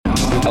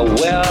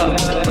aware of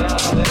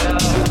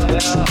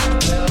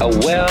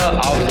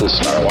this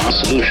marijuana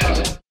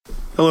solution.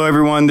 Hello,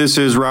 everyone. This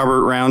is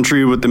Robert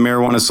Roundtree with the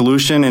Marijuana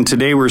Solution, and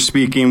today we're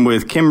speaking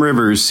with Kim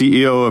Rivers,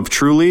 CEO of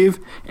Trulieve,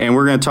 and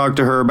we're going to talk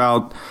to her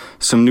about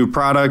some new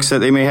products that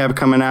they may have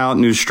coming out,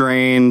 new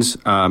strains,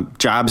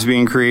 jobs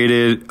being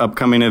created,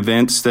 upcoming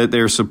events that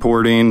they're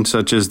supporting,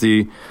 such as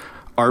the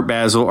Art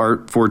Basel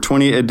Art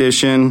 420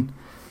 edition.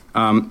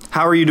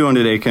 How are you doing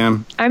today,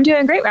 Kim? I'm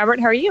doing great, Robert.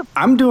 How are you?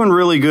 I'm doing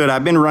really good.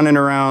 I've been running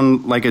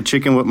around like a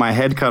chicken with my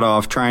head cut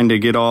off trying to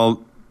get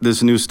all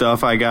this new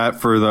stuff I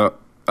got for the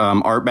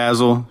Art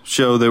Basel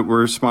show that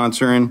we're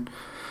sponsoring.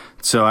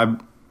 So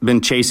I've been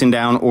chasing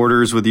down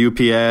orders with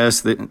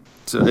UPS.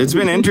 So it's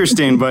been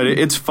interesting, but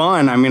it's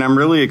fun. I mean, I'm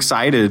really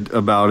excited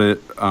about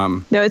it.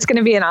 No, it's going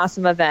to be an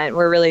awesome event.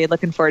 We're really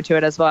looking forward to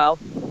it as well.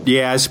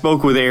 Yeah, I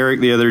spoke with Eric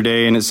the other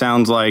day, and it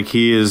sounds like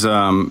he is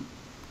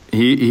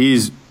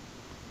he's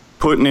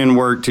putting in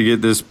work to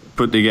get this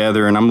put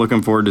together, and I'm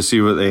looking forward to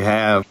see what they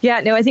have. Yeah,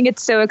 no, I think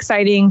it's so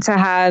exciting to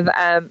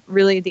have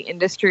really the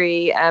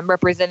industry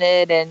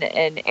represented,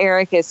 and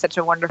Eric is such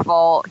a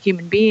wonderful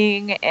human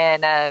being,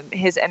 and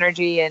his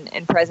energy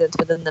and presence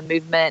within the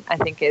movement, I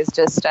think, is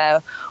just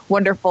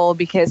wonderful,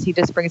 because he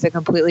just brings a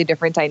completely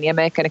different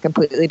dynamic and a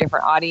completely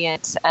different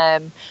audience,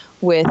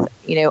 with,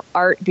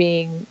 art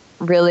being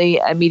really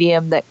a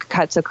medium that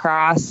cuts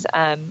across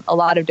a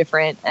lot of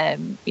different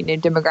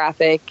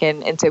demographic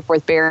and so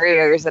forth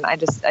barriers, and I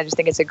just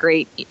think it's a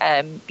great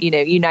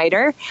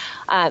uniter,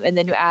 and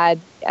then you add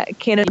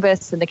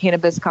cannabis and the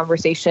cannabis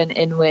conversation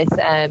in with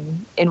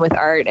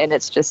art, and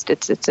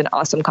it's an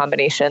awesome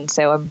combination.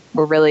 So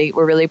we're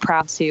really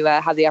proud to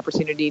have the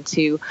opportunity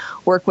to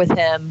work with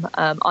him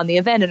on the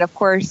event, and of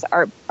course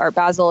Art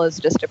Basel is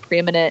just a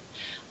preeminent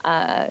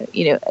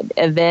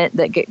event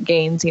that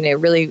gains,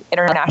 really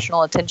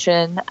international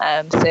attention.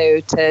 So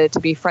to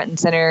be front and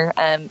center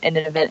in an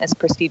event as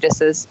prestigious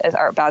as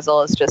Art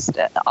Basel is just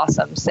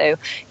awesome. So,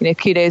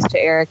 kudos to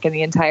Eric and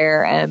the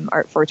entire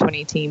Art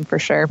 420 team for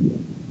sure.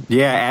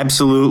 Yeah,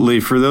 absolutely.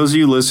 For those of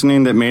you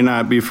listening that may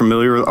not be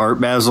familiar with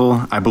Art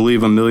Basel, I believe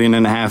 1.5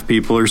 million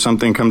people or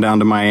something come down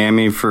to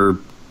Miami for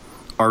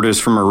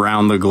artists from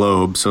around the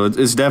globe. So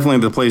it's definitely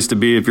the place to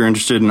be if you're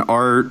interested in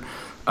art.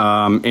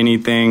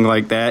 Anything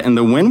like that. And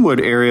the Wynwood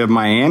area of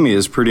Miami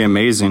is pretty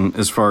amazing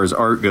as far as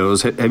art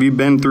goes. Have you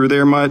been through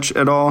there much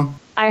at all?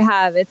 I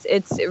have.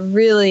 It's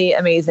really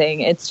amazing.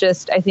 It's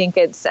just, I think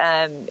it's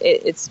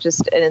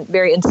just a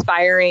very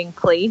inspiring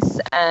place,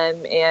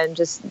 and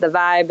just the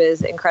vibe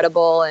is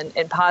incredible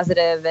and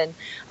positive, and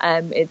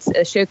it's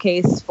a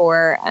showcase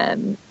for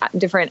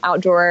different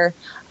outdoor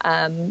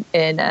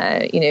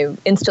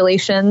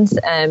installations,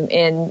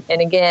 and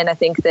again, I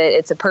think that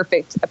it's a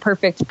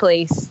perfect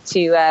place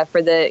to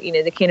for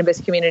the cannabis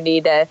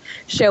community to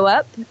show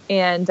up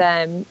and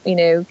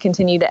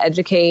continue to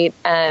educate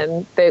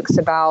folks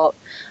about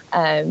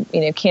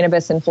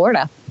cannabis in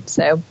Florida.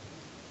 So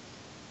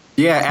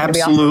yeah,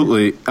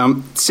 absolutely.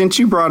 Awesome. Since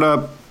you brought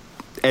up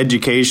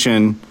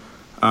education,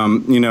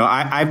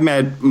 I've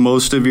met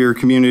most of your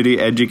community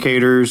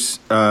educators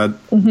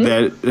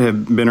that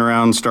have been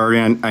around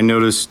starting. I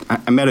noticed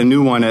I met a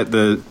new one at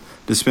the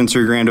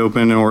dispensary grand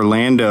open in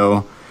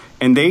Orlando,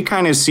 and they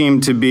kind of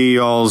seem to be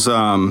all's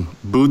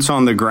boots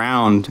on the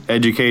ground,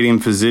 educating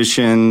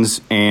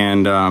physicians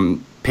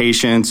and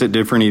patients at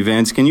different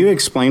events. Can you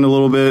explain a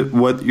little bit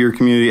what your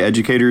community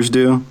educators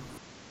do?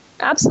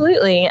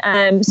 Absolutely.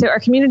 So our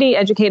community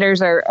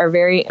educators are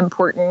very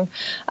important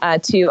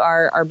to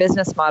our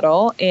business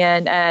model,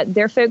 and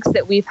they're folks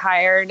that we've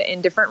hired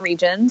in different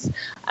regions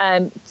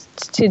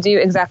to do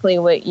exactly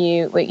what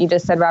you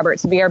just said, Robert,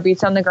 to be our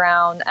boots on the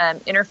ground,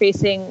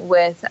 interfacing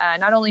with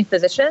not only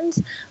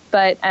physicians,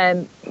 but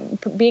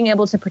being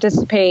able to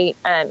participate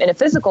in a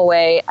physical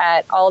way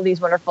at all of these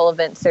wonderful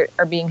events that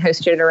are being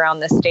hosted around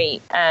the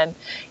state.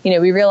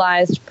 We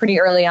realized pretty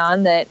early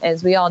on that,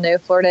 as we all know,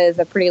 Florida is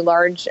a pretty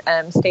large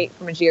state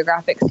from a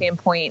geographic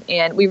standpoint,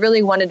 and we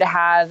really wanted to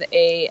have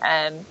a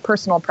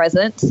personal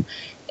presence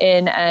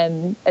in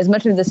as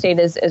much of the state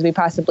as we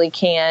possibly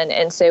can.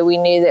 And so we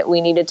knew that we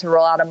needed to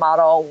roll out a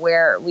model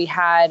where we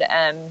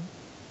had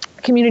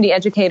community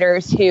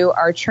educators who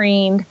are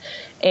trained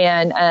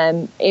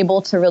and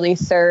able to really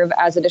serve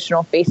as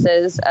additional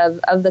faces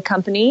of the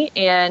company.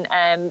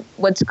 And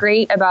what's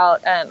great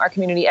about our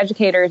community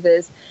educators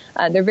is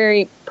they're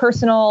very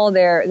personal.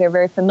 They're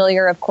very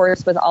familiar, of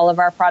course, with all of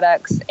our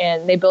products,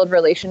 and they build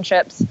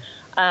relationships,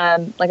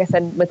 like I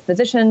said, with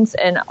physicians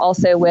and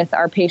also with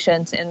our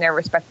patients in their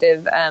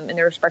respective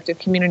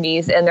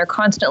communities. And they're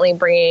constantly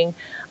bringing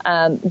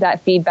that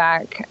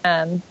feedback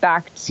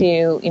back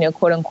to,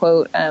 quote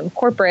unquote,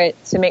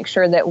 corporate, to make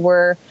sure that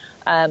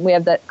we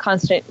have that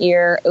constant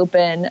ear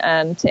open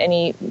to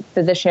any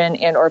physician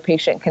and or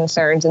patient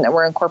concerns, and that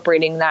we're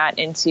incorporating that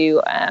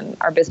into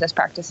our business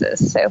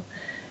practices. So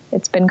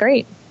it's been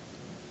great.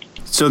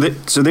 So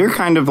they're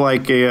kind of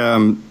like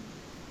a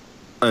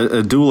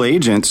dual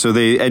agent. So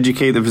they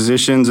educate the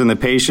physicians and the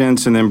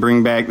patients, and then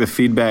bring back the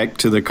feedback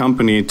to the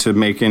company to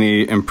make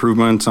any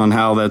improvements on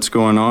how that's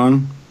going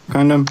on.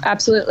 kind of?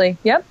 Absolutely.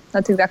 Yep.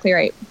 That's exactly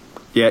right.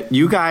 Yeah,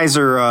 you guys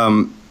are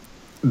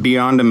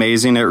beyond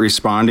amazing at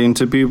responding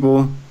to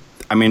people.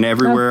 I mean,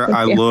 everywhere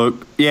I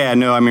look,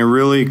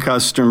 really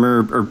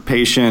customer or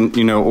patient,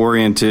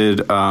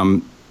 oriented,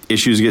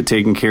 issues get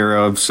taken care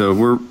of. So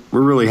we're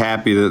really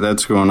happy that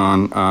that's going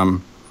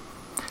on.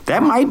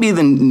 That might be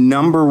the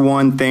number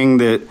one thing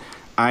that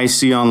I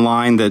see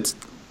online that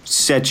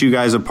sets you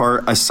guys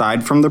apart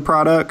aside from the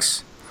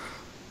products.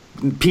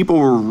 People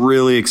were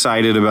really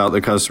excited about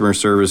the customer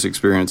service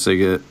experience they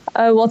get.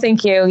 Oh, well,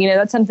 thank you.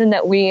 That's something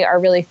that we are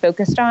really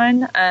focused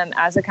on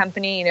as a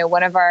company.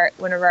 One of our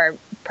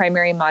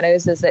primary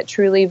mottos is that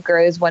Trulieve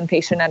grows one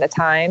patient at a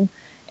time.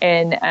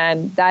 And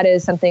that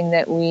is something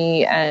that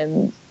we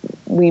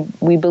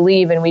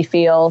believe and we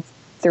feel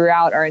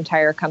throughout our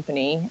entire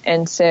company.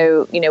 And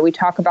so, we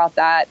talk about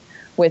that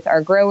with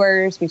our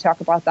growers. We talk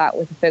about that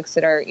with the folks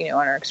that are,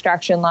 on our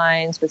extraction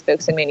lines, with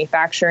folks in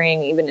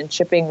manufacturing, even in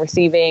shipping,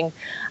 receiving,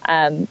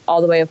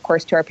 all the way, of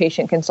course, to our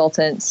patient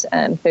consultants,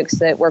 folks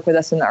that work with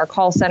us in our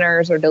call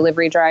centers or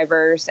delivery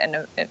drivers,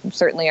 and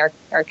certainly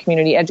our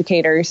community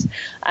educators,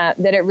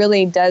 that it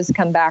really does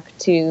come back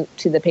to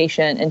the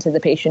patient and to the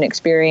patient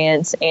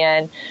experience.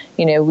 And,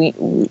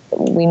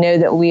 we know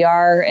that we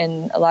are,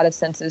 in a lot of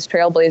senses,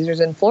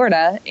 trailblazers in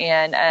Florida,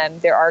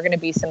 and there are going to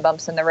be some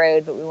bumps in the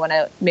road, but we want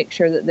to make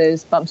sure that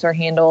those bumps are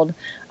handled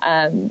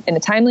in a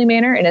timely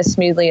manner and as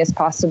smoothly as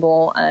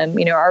possible.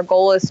 Our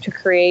goal is to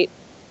create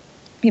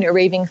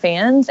raving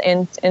fans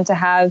and to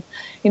have,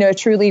 a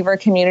Truliever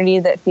community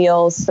that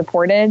feels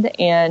supported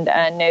and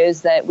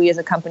knows that we as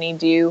a company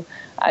do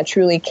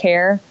truly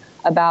care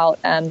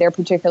about their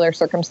particular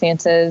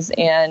circumstances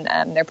and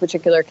their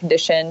particular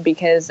condition,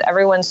 because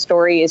everyone's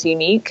story is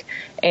unique.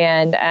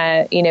 And,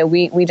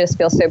 we just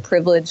feel so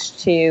privileged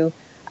to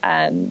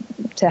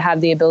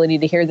have the ability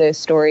to hear those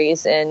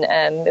stories.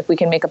 And if we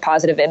can make a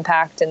positive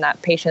impact in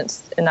that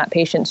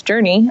patient's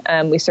journey,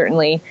 we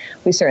certainly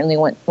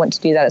want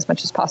to do that as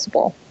much as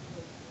possible.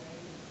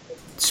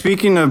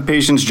 Speaking of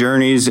patients'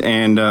 journeys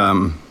and,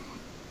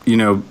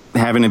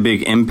 having a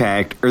big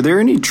impact, are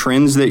there any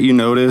trends that you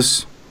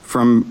notice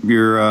from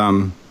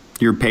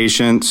your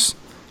patients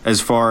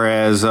as far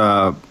as,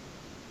 I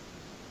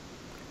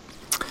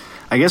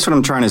guess what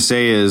I'm trying to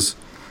say is,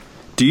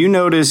 do you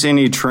notice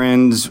any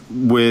trends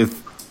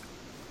with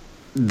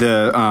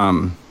the,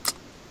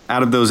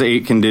 out of those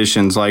 8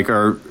 conditions,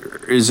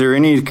 is there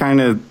any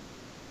kind of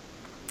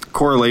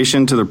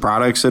correlation to the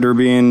products that are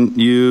being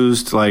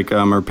used?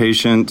 Are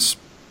patients,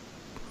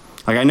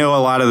 I know a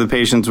lot of the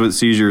patients with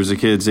seizures, the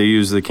kids, they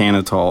use the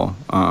Cannatol.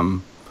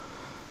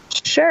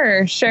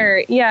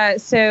 Sure. Yeah.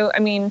 So,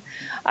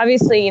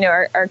 obviously,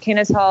 our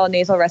Cannatol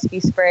nasal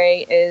rescue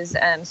spray is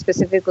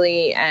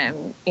specifically,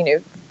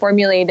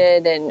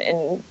 formulated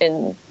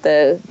and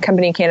the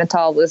company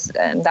Cannatol was,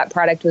 that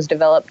product was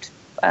developed,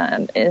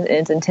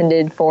 it's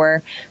intended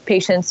for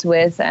patients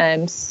with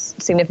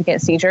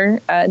significant seizure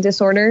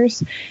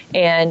disorders.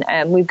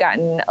 And we've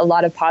gotten a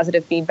lot of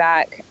positive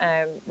feedback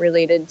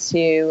related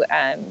to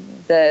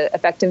the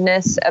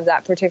effectiveness of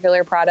that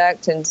particular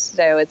product. And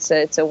so it's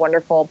a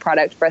wonderful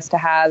product for us to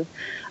have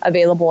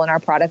available in our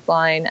product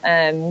line.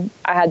 I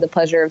had the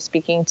pleasure of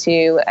speaking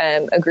to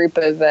a group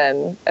of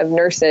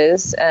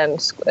nurses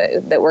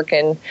that work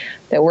in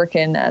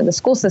the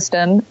school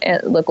system,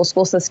 local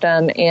school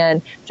system,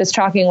 and just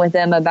talking with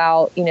them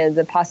about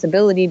the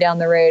possibility down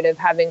the road of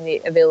having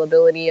the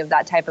availability of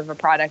that type of a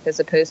product as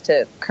opposed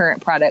to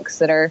current products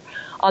that are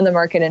on the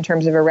market in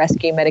terms of a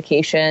rescue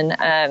medication,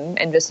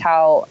 and just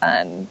how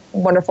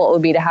wonderful it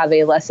would be to have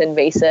a less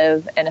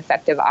invasive and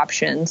effective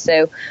option.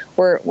 So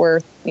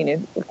we're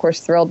of course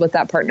thrilled with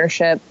that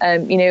partnership.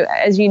 As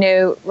you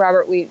know,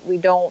 Robert, we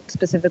don't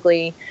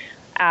specifically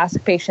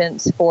ask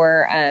patients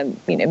for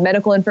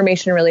medical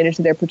information related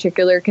to their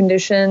particular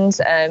conditions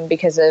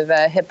because of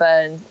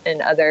HIPAA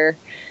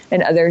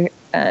and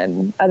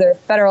other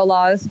federal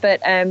laws,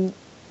 but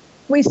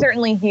we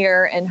certainly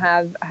hear and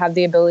have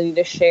the ability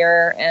to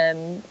share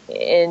in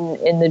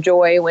the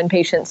joy when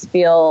patients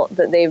feel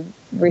that they've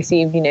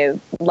received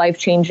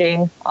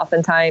life-changing,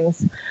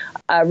 oftentimes,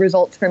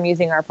 results from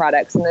using our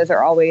products. And those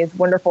are always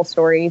wonderful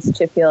stories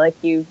to feel like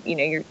you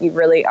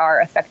really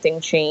are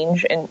affecting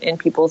change in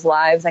people's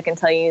lives. I can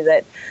tell you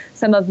that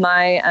some of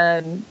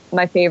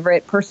my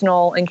favorite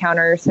personal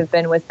encounters have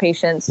been with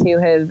patients who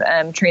have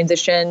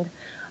transitioned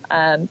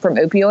from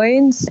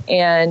opioids,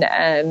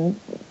 and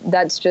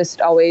that's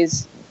just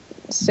always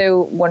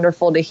so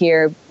wonderful to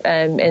hear.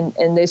 And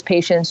those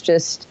patients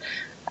just,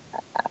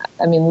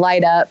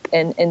 light up,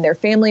 and their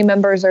family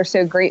members are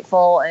so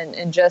grateful,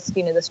 and just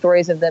the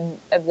stories of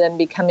them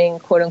becoming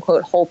quote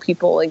unquote whole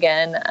people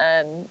again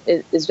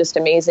is just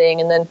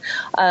amazing. And then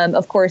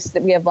of course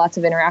we have lots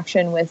of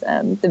interaction with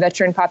the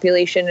veteran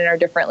population in our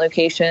different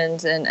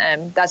locations,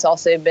 and that's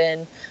also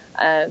been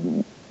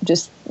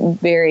just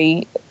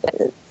very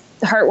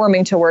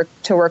heartwarming to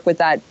work with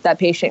that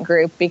patient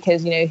group,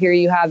 because here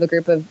you have a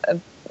group of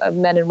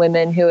men and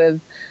women who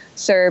have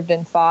served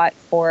and fought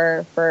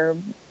for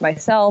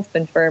myself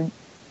and for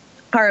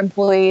our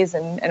employees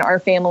and our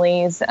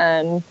families,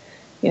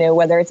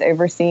 whether it's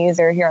overseas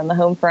or here on the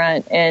home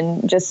front,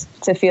 and just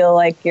to feel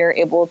like you're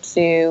able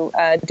to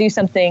do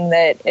something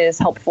that is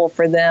helpful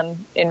for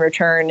them in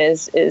return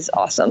is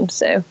awesome.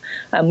 So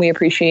we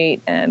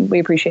appreciate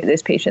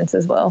those patients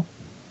as well.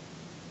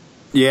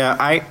 Yeah,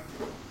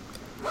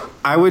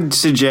 I would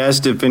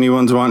suggest if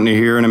anyone's wanting to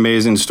hear an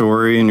amazing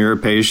story and you're a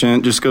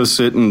patient, just go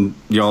sit in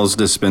y'all's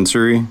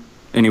dispensary,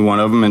 any one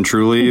of them in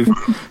Trulieve,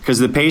 because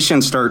the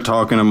patients start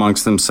talking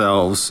amongst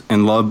themselves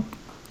and love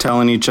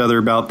telling each other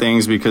about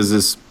things,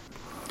 because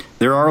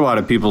there are a lot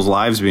of people's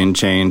lives being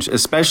changed,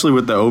 especially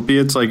with the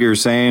opiates, like you're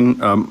saying.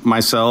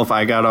 Myself,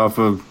 I got off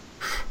of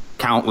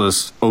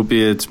countless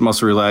opiates,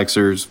 muscle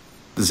relaxers,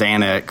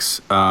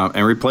 Xanax,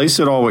 and replaced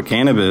it all with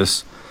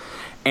cannabis.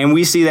 And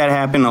we see that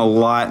happen a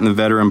lot in the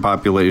veteran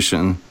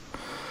population.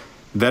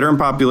 Veteran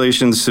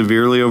population's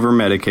severely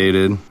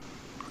over-medicated.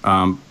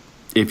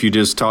 If you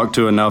just talk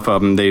to enough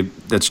of them,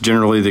 that's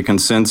generally the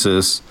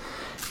consensus.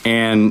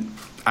 And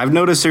I've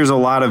noticed there's a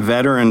lot of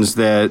veterans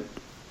that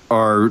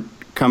are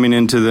coming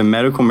into the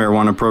medical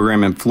marijuana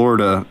program in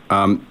Florida,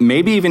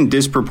 maybe even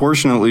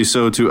disproportionately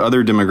so to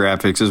other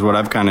demographics is what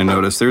I've kind of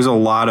noticed. There's a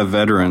lot of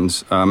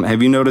veterans.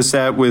 Have you noticed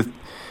that with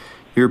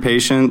your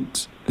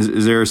patients?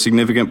 Is there a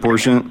significant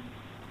portion?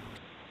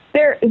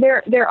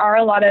 There are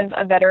a lot of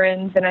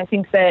veterans, and I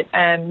think that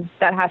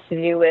that has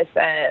to do with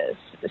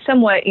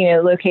somewhat,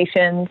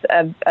 locations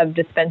of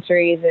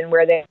dispensaries and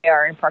where they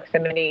are in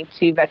proximity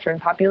to veteran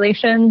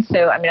populations.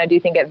 So, I mean, I do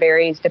think it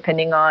varies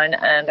depending on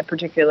the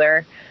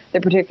particular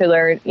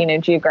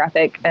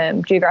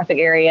geographic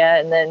area,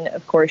 and then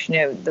of course,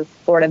 the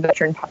Florida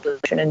veteran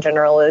population in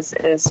general is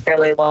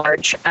fairly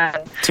large.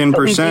 10%.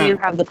 We do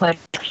have the pleasure.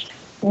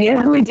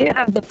 Yeah, we do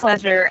have the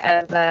pleasure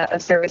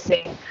of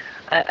servicing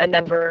a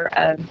number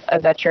of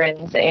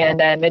veterans,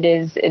 and it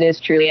is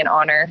truly an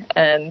honor.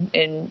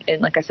 And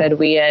like I said,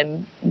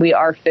 we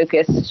are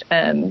focused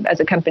as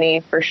a company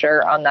for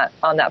sure on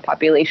that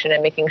population,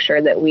 and making sure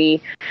that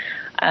we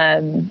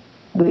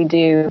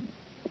do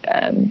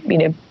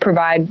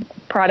provide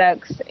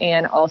products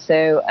and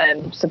also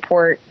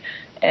support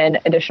and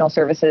additional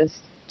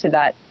services to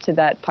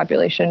that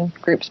population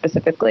group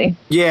specifically.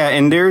 Yeah,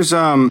 and there's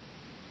I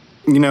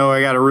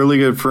got a really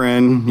good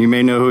friend. You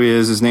may know who he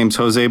is. His name's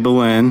Jose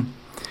Belen.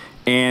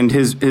 And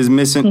his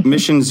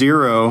Mission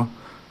Zero,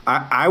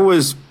 I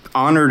was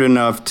honored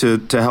enough to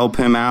help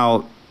him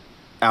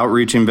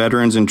outreaching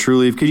veterans in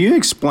Trulieve. Could you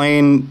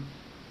explain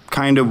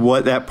kind of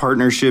what that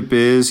partnership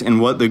is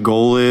and what the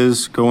goal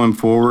is going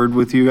forward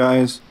with you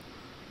guys?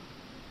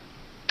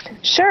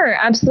 Sure,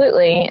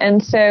 absolutely.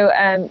 And so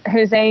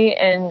Jose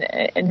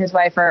and his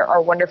wife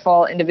are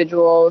wonderful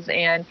individuals,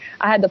 and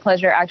I had the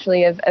pleasure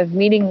actually of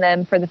meeting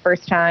them for the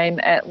first time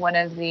at one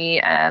of the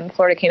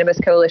Florida Cannabis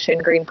Coalition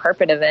Green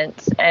Carpet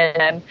events.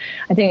 And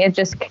I think it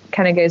just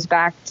kind of goes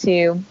back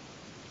to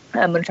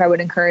which I would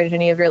encourage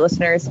any of your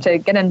listeners to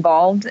get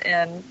involved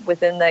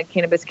within the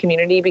cannabis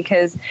community,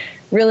 because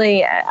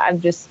really I've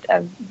just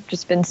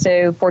been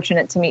so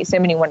fortunate to meet so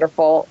many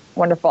wonderful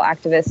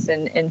activists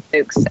and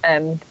folks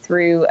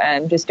through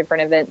just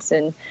different events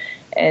and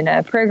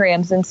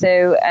programs. And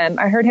so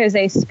I heard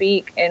Jose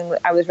speak, and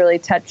I was really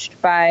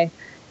touched by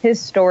his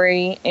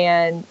story,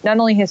 and not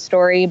only his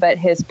story, but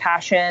his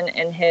passion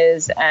and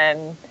his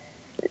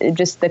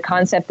just the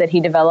concept that he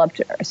developed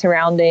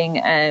surrounding,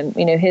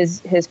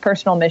 his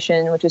personal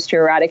mission, which is to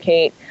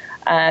eradicate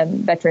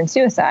veteran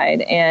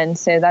suicide. And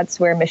so that's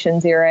where Mission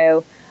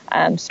Zero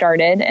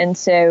started. And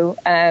so,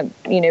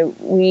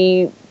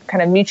 we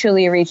kind of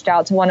mutually reached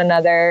out to one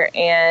another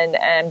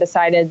and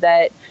decided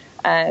that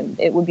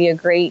it would be a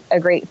great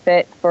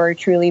fit for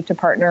Trulieve to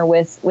partner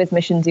with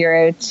Mission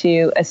Zero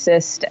to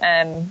assist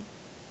in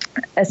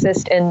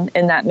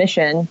that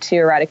mission to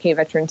eradicate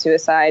veteran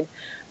suicide,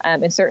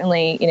 and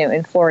certainly,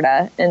 in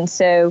Florida. And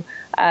so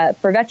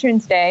for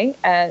Veterans Day,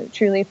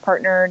 Trulieve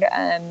partnered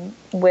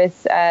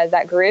with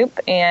that group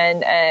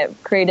and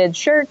created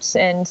shirts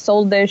and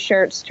sold those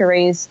shirts to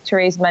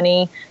raise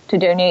money to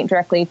donate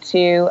directly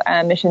to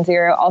Mission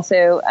Zero.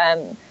 Also,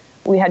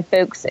 we had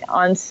folks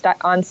on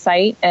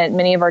site at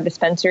many of our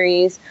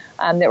dispensaries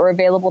that were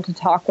available to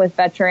talk with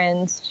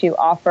veterans, to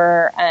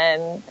offer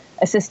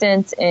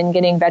assistance in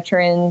getting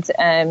veterans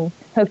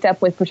hooked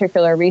up with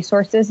particular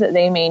resources that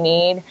they may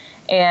need.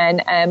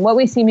 And what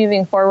we see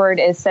moving forward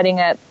is setting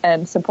up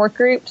support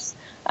groups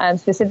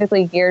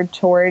specifically geared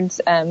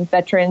towards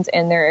veterans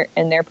and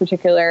their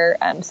particular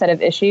set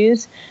of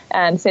issues,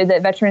 so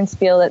that veterans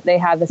feel that they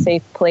have a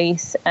safe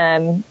place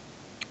to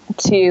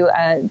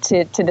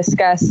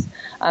discuss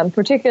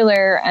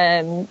particular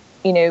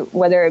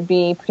whether it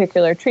be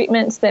particular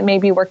treatments that may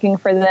be working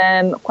for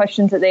them,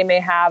 questions that they may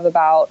have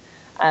about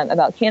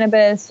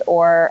cannabis,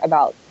 or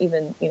about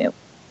even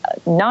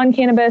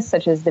non-cannabis,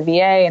 such as the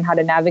VA and how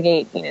to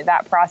navigate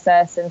that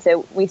process. And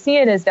so we see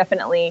it as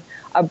definitely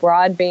a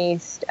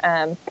broad-based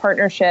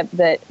partnership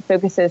that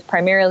focuses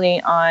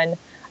primarily on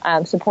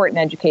support and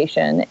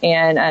education.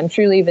 And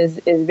Trulieve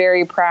is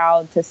very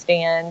proud to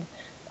stand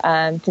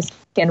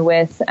and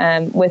with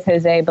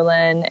Jose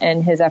Belen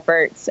and his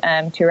efforts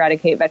to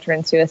eradicate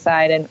veteran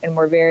suicide, and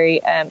we're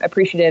very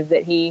appreciative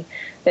that he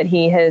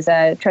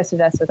has trusted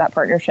us with that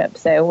partnership.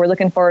 So we're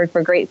looking forward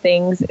for great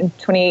things in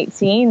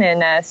 2018,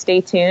 and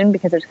stay tuned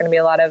because there's going to be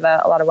a lot of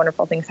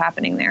wonderful things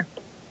happening there.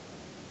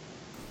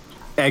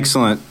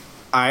 Excellent.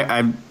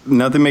 I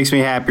nothing makes me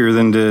happier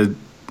than to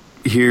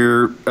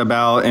hear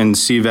about and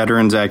see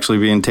veterans actually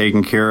being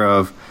taken care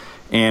of,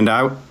 and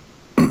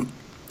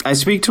I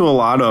speak to a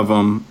lot of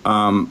them.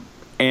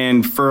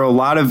 And for a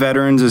lot of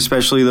veterans,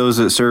 especially those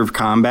that serve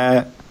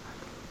combat,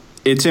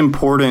 it's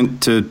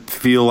important to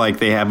feel like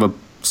they have a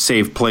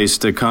safe place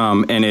to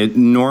come. And it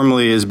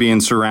normally is being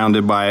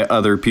surrounded by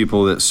other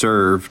people that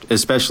served,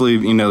 especially,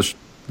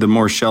 the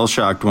more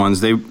shell-shocked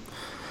ones. They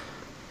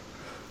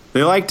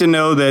like to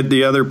know that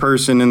the other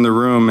person in the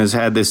room has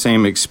had the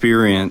same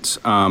experience.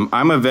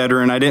 I'm a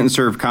veteran. I didn't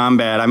serve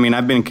combat. I mean,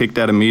 I've been kicked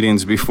out of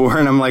meetings before,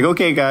 and I'm like,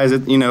 okay, guys,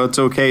 it's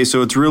okay.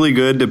 So it's really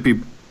good to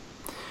be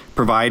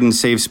providing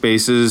safe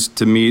spaces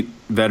to meet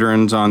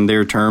veterans on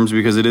their terms,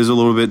 because it is a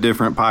little bit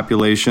different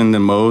population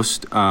than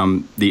most.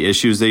 The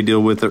issues they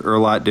deal with are a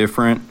lot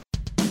different.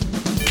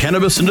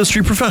 Cannabis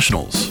industry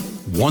professionals,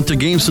 want to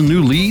gain some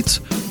new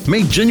leads?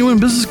 Make genuine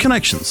business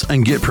connections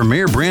and get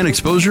premier brand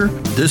exposure?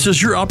 This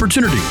is your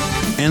opportunity.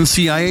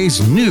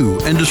 NCIA's new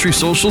industry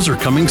socials are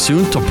coming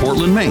soon to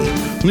Portland, Maine,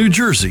 New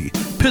Jersey,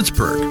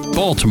 Pittsburgh,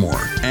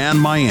 Baltimore, and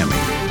Miami.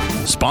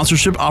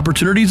 Sponsorship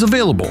opportunities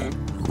available.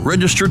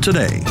 Register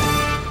today.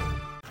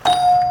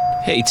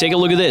 Hey, take a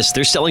look at this.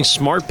 They're selling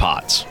smart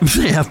pots.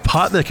 They have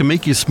pot that can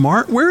make you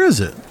smart? Where is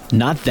it?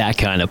 Not that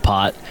kind of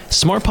pot.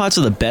 Smart pots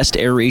are the best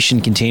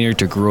aeration container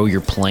to grow your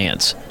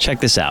plants.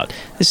 Check this out.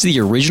 This is the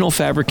original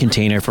fabric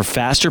container for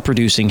faster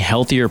producing,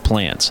 healthier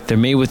plants. They're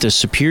made with a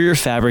superior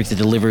fabric that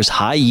delivers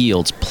high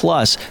yields.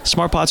 Plus,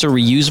 smart pots are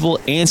reusable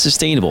and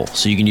sustainable,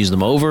 so you can use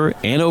them over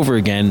and over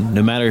again,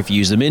 no matter if you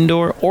use them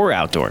indoor or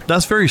outdoor.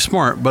 That's very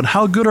smart, but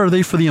how good are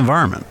they for the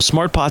environment?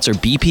 Smart pots are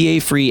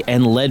BPA-free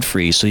and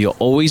lead-free, so you'll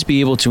always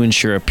be able to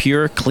ensure a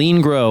pure,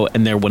 clean grow,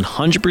 and they're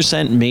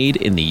 100% made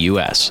in the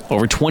U.S.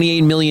 Over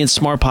 28 million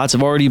smart pots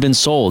have already been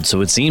sold, so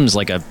it seems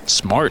like a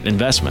smart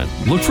investment.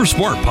 Look for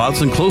smart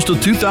pots in close to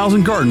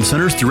 2,000 garden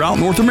centers throughout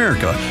North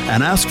America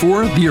and ask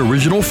for the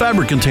original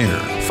fabric container.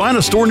 Find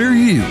a store near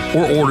you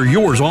or order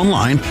yours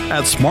online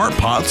at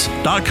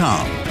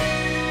smartpots.com.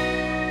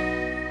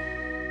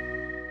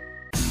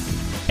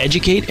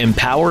 Educate,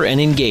 empower, and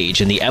engage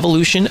in the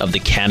evolution of the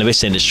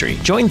cannabis industry.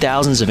 Join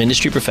thousands of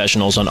industry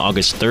professionals on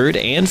August 3rd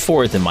and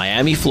 4th in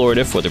Miami,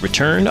 Florida for the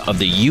return of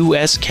the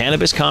U.S.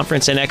 Cannabis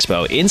Conference and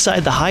Expo inside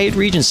the Hyatt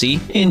Regency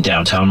in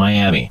downtown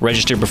Miami.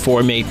 Register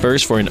before May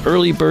 1st for an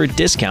early bird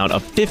discount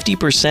of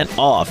 50%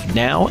 off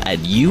now at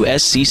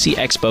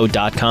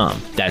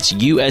usccexpo.com. That's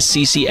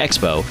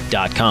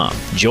usccexpo.com.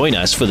 Join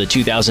us for the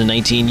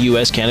 2019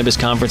 U.S. Cannabis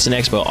Conference and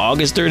Expo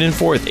August 3rd and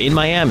 4th in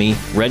Miami.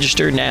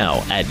 Register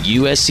now at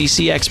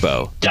usccexpo.com.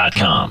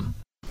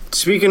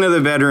 Speaking of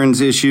the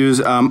veterans issues,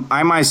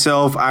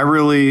 I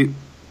really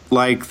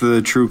like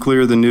the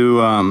Trulieve, the new,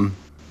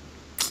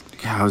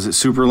 was it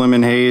Super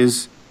Lemon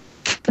Haze?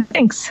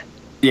 Thanks.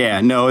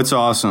 Yeah, no, it's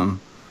awesome.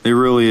 It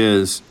really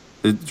is.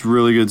 It's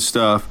really good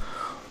stuff.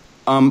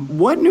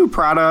 What new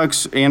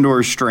products and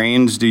or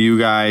strains do you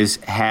guys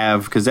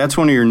have? Because that's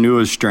one of your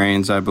newest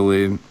strains, I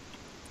believe.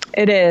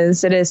 It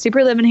is.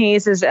 Super Lemon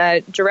Haze is a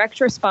direct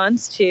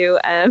response to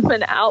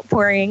an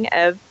outpouring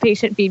of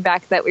patient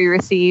feedback that we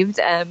received,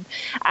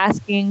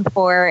 asking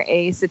for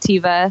a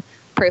sativa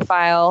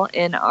profile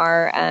in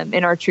our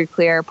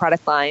Trulieve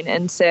product line,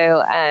 and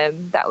so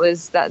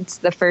that's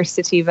the first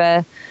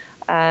sativa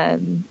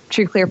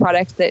Trulieve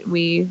product that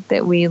we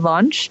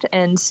launched.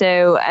 And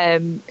so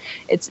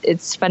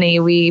it's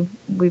funny,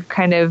 we've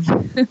kind of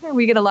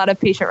we get a lot of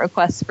patient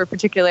requests for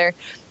particular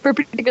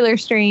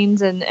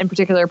strains and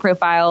particular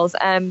profiles.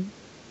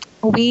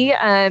 We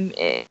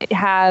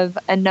have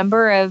a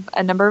number of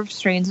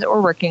strains that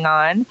we're working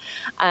on.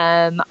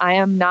 I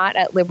am not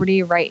at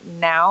liberty right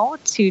now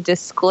to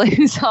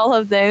disclose all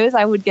of those.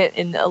 I would get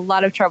in a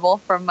lot of trouble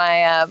from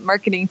my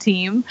marketing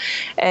team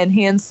and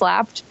hand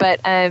slapped.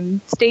 But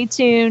stay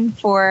tuned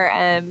for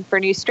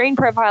new strain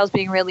profiles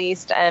being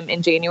released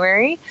in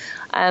January.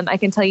 I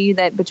can tell you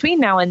that between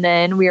now and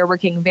then, we are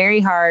working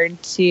very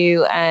hard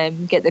to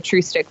get the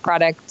Trustick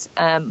product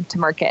to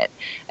market.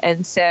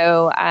 And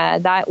so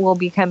that will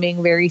be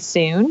coming very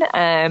soon.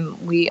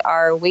 We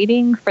are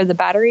waiting for the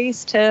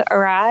batteries to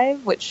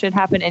arrive, which should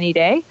happen any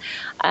day.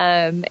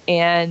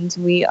 And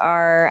we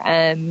are...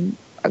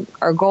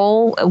 our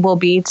goal will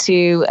be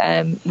to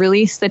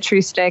release the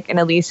Trustick in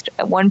at least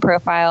one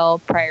profile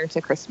prior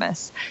to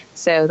Christmas.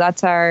 So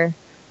that's our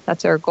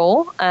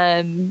goal.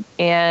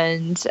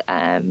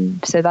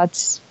 So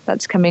that's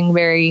coming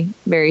very,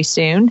 very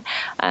soon.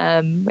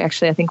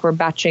 Actually, I think we're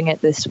batching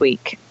it this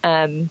week.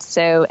 And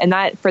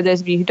that, for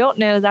those of you who don't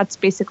know, that's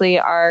basically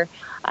our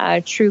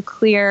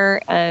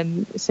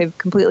Trulieve, so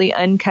completely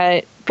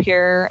uncut,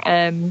 pure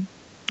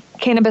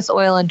cannabis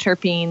oil and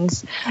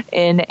terpenes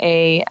in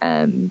a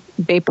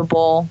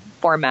vapable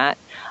format.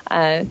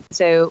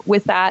 So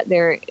with that,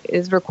 there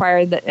is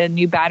required that a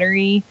new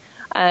battery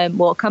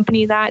will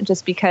accompany that,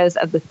 just because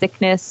of the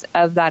thickness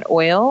of that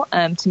oil,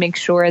 to make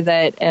sure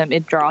that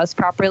it draws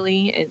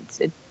properly.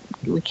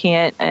 We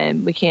can't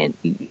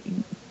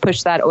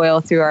push that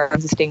oil through our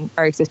existing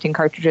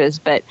cartridges,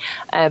 but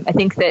I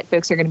think that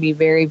folks are going to be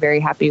very, very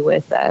happy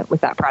with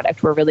that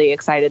product. We're really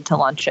excited to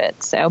launch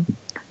it. So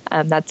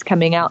that's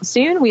coming out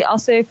soon. We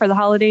also, for the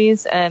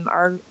holidays,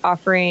 are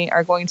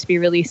going to be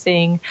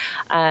releasing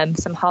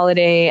some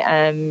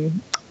holiday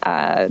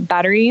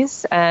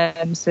batteries.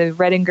 So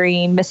red and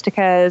green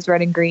Mysticas,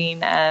 red and green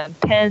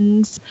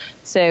pens.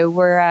 So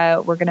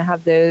we're going to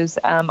have those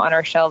on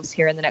our shelves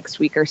here in the next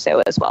week or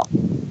so as well.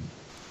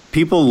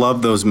 People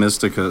love those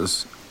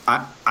Mysticas.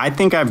 I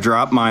think I've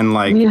dropped mine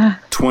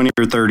 20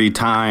 or 30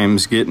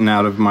 times getting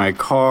out of my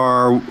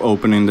car,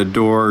 opening the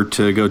door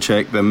to go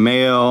check the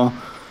mail,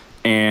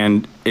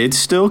 and it's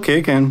still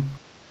kicking.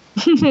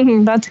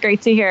 That's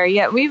great to hear.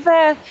 Yeah, we've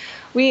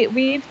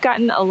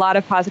gotten a lot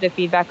of positive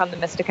feedback on the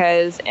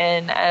Mysticas,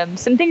 and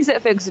some things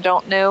that folks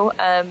don't know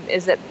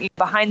is that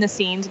behind the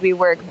scenes we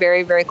work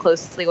very, very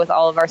closely with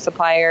all of our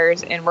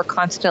suppliers, and we're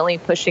constantly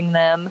pushing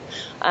them.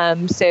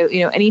 So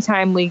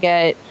anytime we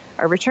get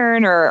a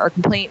return or a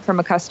complaint from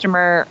a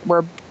customer,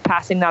 we're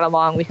passing that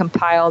along. We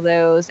compile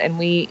those, and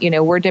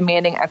we're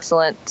demanding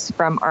excellence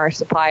from our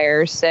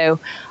suppliers. So,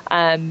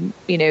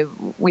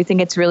 we think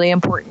it's really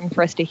important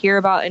for us to hear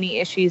about any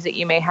issues that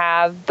you may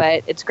have,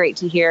 but it's great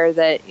to hear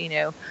that,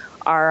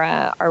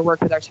 our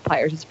work with our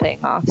suppliers is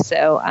paying off.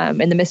 So, and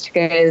the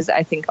Mystica is,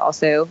 I think,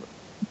 also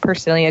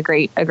personally a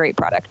great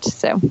product.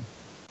 So.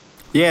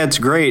 Yeah, it's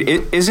great.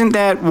 Isn't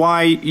that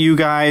why you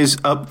guys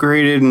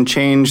upgraded and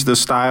changed the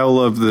style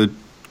of the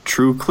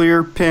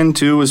TruClear pen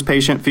too, was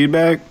patient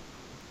feedback?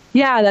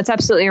 Yeah, that's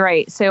absolutely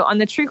right. So on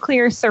the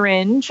TruClear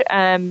syringe,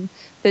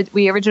 that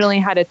we originally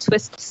had a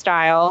twist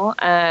style,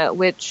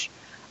 which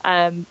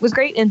was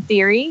great in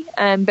theory,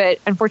 but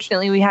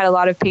unfortunately we had a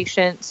lot of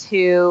patients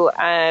who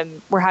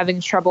were having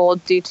trouble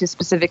due to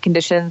specific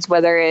conditions,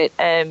 whether it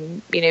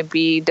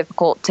be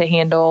difficult to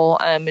handle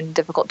and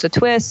difficult to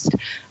twist,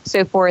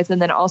 so forth.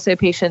 And then also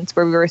patients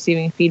where we were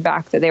receiving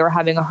feedback that they were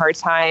having a hard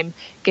time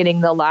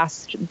getting the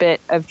last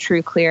bit of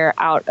TruClear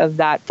out of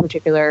that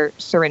particular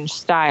syringe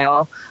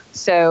style.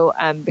 So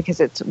because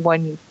it's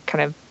one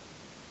kind of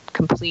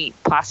complete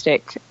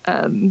plastic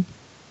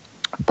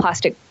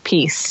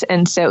piece,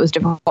 and so it was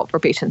difficult for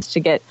patients to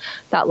get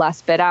that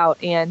last bit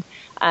out. And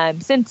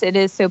since it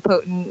is so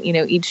potent,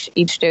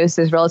 each dose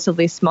is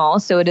relatively small,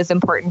 so it is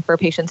important for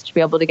patients to be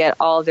able to get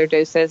all of their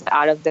doses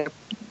out of the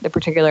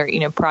particular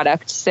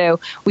product. So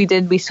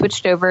we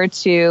switched over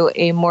to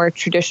a more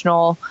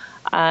traditional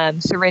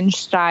syringe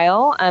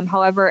style.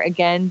 However,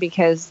 again,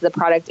 because the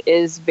product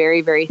is very,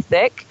 very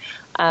thick,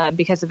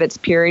 because of its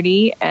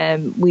purity,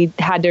 we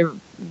had to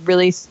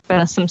really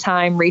spend some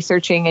time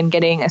researching and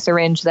getting a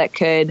syringe that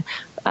could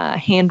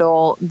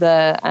handle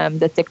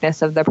the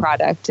thickness of the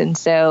product. And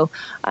so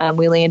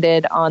we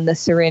landed on the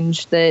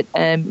syringe that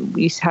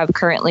we have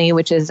currently,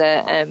 which is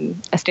a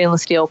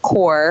stainless steel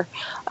core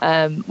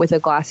with a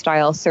glass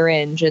style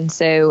syringe. And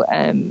so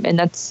and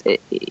that's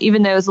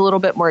even though it's a little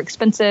bit more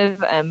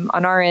expensive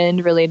on our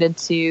end related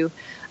to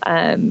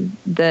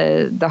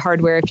the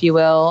hardware, if you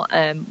will,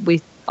 we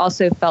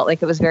also felt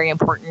like it was very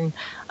important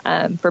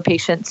for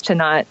patients to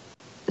not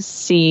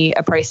see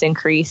a price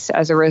increase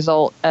as a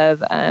result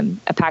of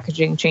a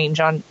packaging change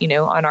on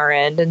our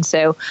end. And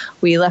so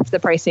we left the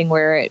pricing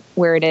where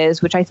it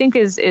is, which I think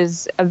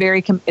is a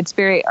very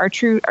our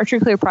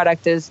TruClear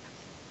product is,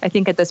 I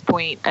think at this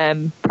point,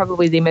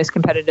 probably the most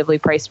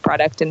competitively priced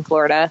product in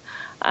Florida.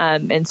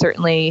 And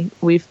certainly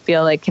we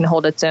feel like can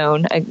hold its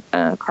own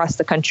across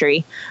the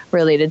country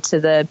related to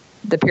the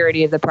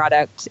purity of the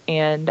product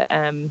and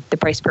the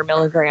price per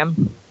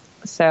milligram.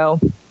 So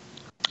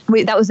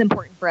that was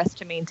important for us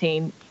to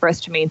maintain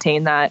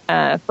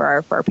that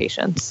for our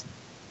patients.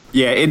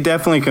 Yeah, it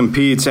definitely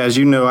competes. As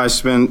you know, I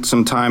spent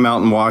some time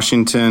out in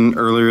Washington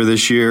earlier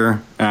this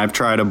year, and I've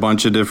tried a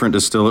bunch of different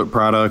distillate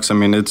products. I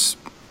mean, it's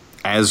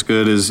as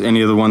good as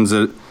any of the ones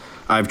that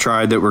I've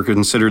tried that were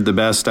considered the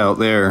best out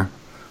there.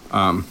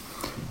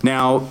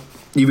 Now,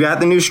 you've got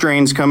the new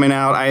strains coming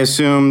out. I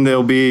assume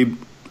there'll be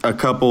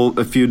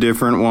a few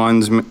different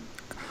ones.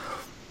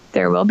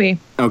 There will be.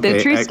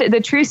 Okay.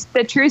 The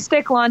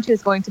Trustick launch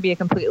is going to be a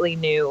completely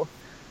new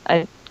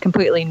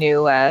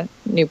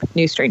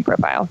strain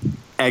profile.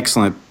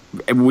 Excellent.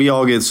 We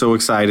all get so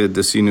excited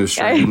to see new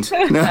strains.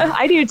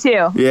 I do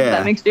too. Yeah.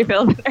 That makes me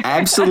feel better.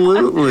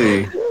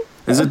 Absolutely.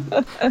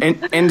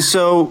 And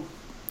so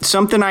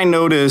something I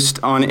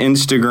noticed on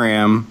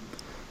Instagram,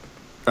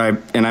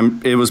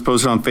 it was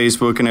posted on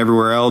Facebook and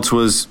everywhere else,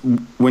 was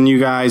when you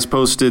guys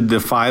posted the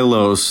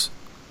Phylos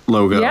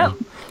logo. Yep.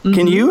 Mm-hmm.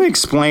 Can you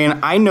explain?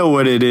 I know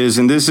what it is,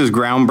 and this is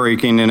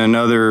groundbreaking in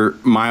another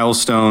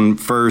milestone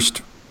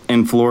first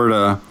in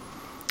Florida,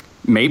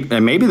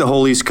 maybe the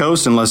whole East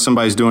Coast, unless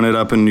somebody's doing it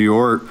up in New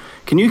York.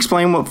 Can you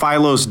explain what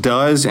Phylos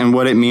does and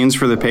what it means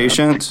for the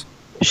patients?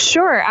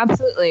 Sure,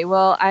 absolutely.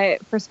 Well,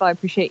 first of all, I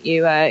appreciate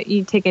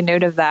you taking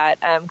note of that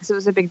because it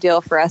was a big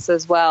deal for us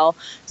as well.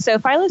 So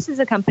Phylos is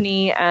a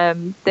company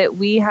that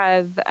we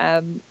have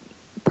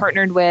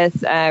partnered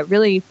with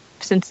really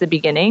since the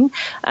beginning.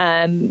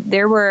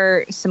 There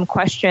were some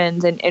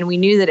questions, and we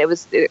knew that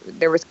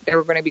there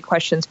were going to be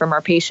questions from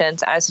our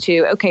patients as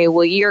to, okay,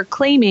 well, you're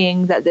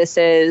claiming that this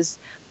is,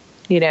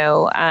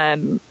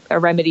 a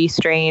remedy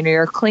strain, or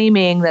you're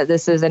claiming that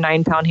this is a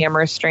 9-pound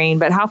hammer strain,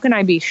 but how can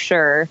I be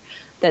sure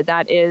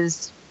that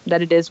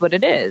it is what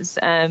it is?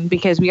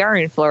 Because we are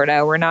in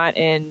Florida, we're not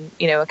in,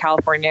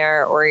 California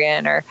or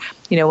Oregon or,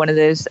 one of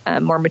those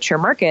more mature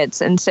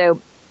markets. And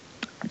so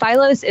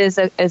Phylos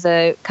is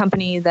a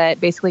company that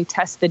basically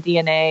tests the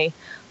DNA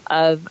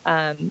of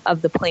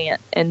the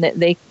plant, and that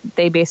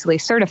they basically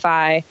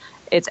certify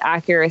its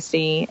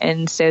accuracy,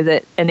 and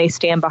they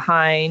stand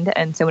behind.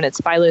 And so when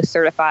it's Phylos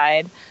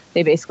certified,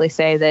 they basically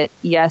say that,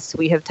 yes,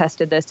 we have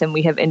tested this and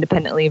we have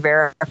independently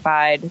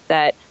verified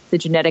that the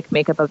genetic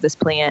makeup of this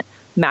plant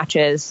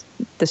matches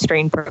the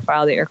strain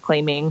profile that you're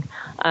claiming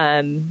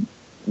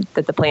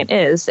that the plant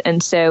is.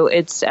 And so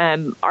it's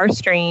our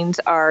strains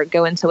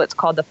go into what's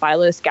called the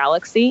Phylos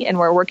Galaxy, and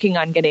we're working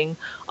on getting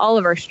all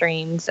of our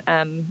strains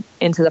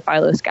into the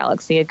Phylos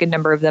Galaxy. A good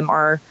number of them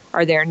are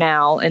there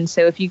now. And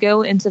so if you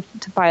go into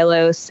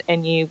Phylos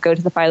and you go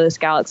to the Phylos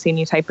Galaxy and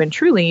you type in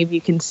Trulieve,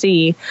 you can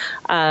see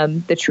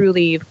the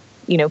Trulieve,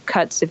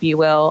 cuts, if you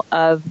will,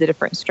 of the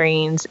different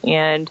strains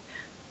and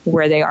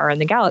where they are in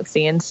the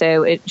galaxy. And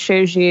so it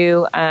shows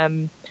you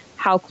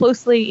how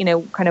closely,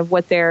 kind of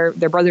what their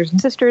brothers and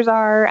sisters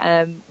are,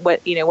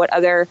 what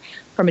other,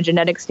 from a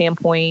genetic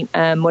standpoint,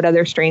 what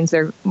other strains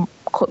they're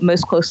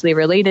most closely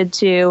related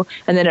to.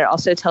 And then it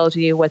also tells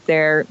you what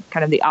they're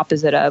kind of the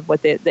opposite of,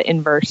 what the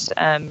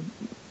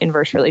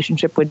inverse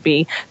relationship would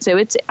be.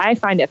 So I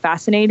find it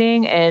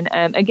fascinating.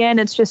 And again,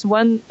 it's just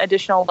one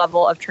additional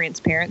level of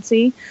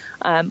transparency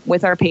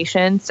with our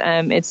patients.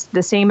 It's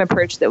the same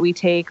approach that we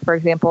take, for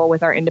example,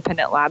 with our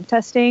independent lab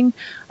testing.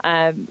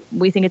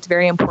 We think it's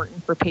very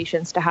important for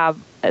patients to have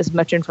as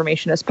much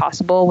information as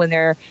possible when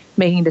they're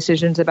making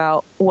decisions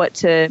about what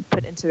to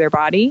put into their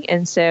body.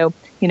 And so,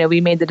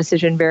 we made the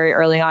decision very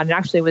early on, and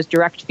actually it was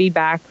direct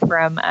feedback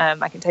from,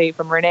 I can tell you,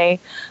 from Renee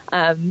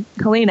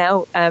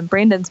Helena,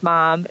 Brandon's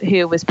mom,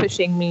 who was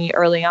pushing me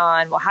early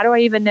on. Well, how do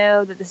I even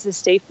know that this is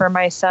safe for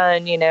my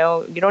son? You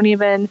don't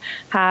even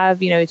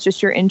have, it's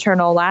just your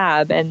internal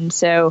lab. And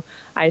so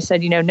I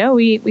said, no,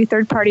 we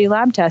third-party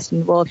lab test.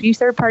 And well, if you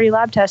third-party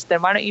lab test,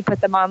 then why don't you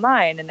put them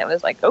online? And it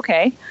was like,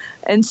 okay.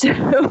 And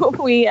so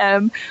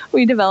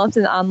we developed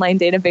an online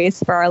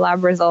database for our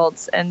lab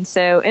results. And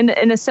so in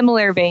a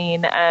similar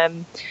vein,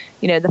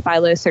 the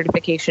Phylos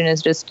certification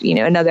is just,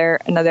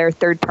 another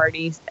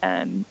third-party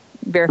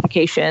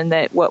verification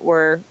that what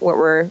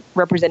we're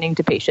representing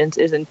to patients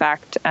is in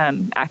fact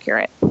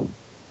accurate.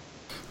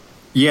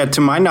 Yeah,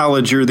 to my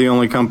knowledge, you're the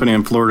only company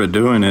in Florida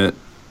doing it.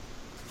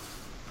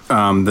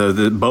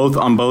 Both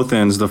on both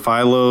ends, the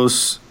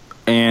Phylos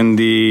and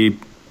the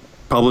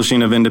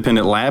publishing of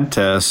independent lab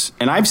tests.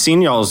 And I've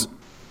seen y'all's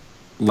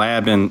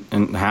lab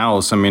in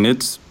house. I mean,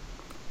 it's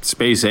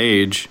space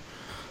age.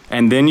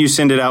 And then you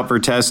send it out for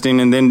testing.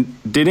 And then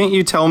didn't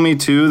you tell me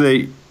too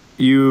that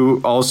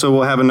you also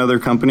will have another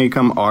company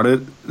come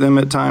audit them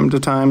at time to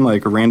time,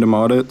 like random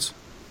audits?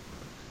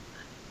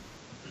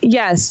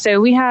 Yes.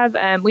 So we have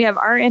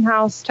our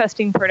in-house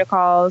testing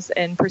protocols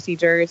and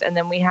procedures, and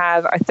then we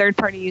have our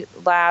third-party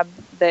lab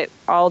that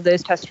all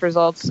those test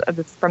results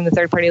from the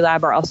third-party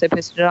lab are also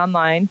posted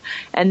online.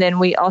 And then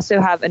we also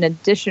have an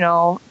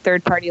additional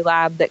third-party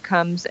lab that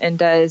comes and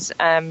does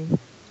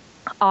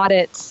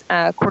audits,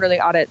 quarterly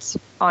audits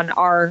on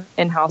our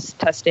in-house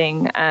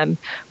testing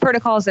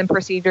protocols and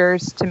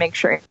procedures to make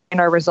sure, in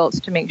our results,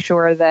 to make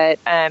sure that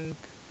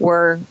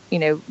we're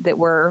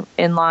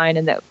in line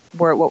and that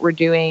what we're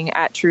doing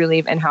at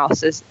Trulieve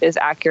in-house is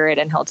accurate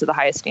and held to the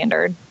highest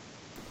standard.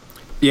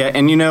 Yeah,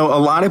 and a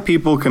lot of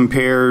people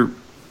compare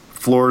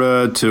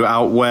Florida to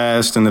out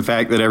west and the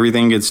fact that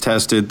everything gets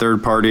tested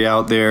third party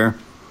out there.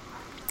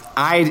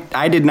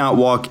 I did not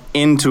walk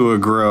into a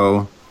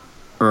grow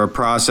or a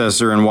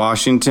processor in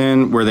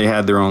Washington where they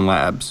had their own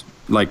labs,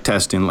 like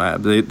testing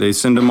labs. They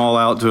send them all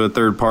out to a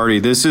third party.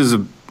 This is,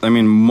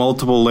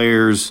 multiple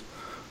layers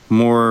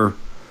more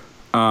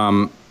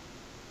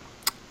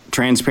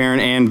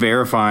transparent and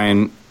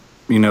verifying,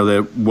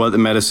 that what the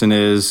medicine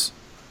is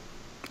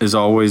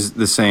always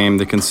the same,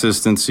 the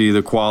consistency,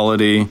 the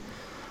quality,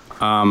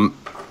 and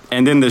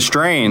then the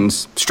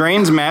strains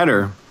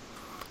matter.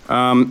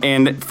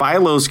 And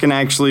Phylos can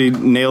actually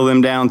nail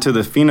them down to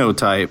the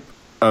phenotype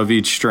of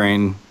each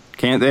strain,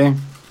 can't they?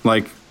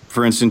 Like,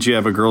 for instance, you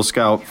have a Girl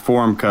Scout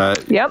form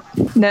cut. Yep.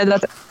 No,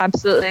 that's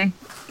absolutely.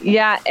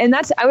 Yeah. And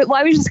I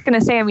was just going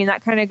to say,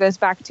 that kind of goes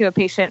back to a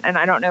patient, and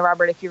I don't know,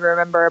 Robert, if you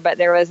remember, but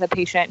there was a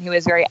patient who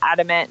was very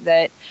adamant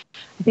that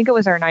I think it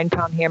was our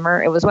 9-pound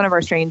hammer. It was one of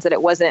our strains that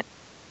it wasn't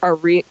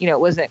it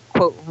wasn't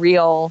quote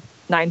real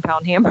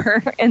 9-pound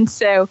hammer. And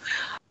so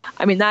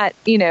I mean, that,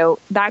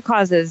 that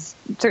causes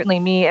certainly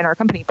me and our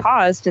company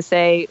pause to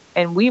say,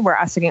 and we were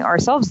asking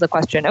ourselves the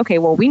question, okay,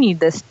 well, we need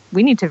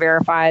to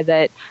verify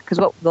that, because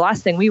the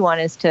last thing we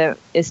want is to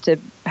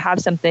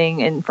have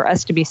something, and for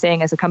us to be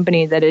saying as a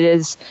company that it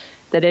is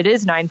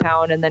 9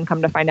 pound and then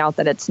come to find out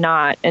that it's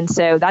not. And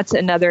so that's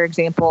another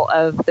example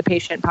of the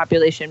patient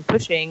population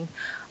pushing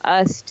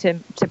us to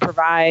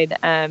provide,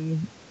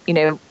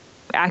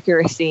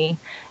 accuracy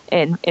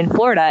in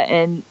Florida.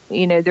 And,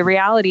 the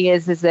reality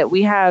is that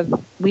we have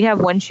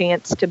one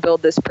chance to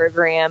build this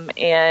program,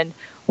 and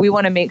we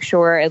want to make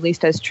sure, at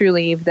least as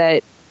Trulieve,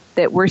 that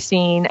we're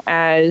seen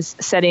as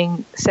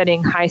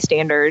setting high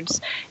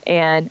standards.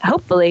 And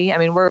hopefully, I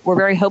mean, we're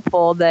very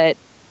hopeful that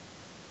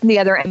the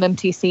other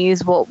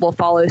MMTCs will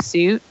follow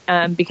suit,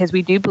 because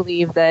we do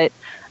believe that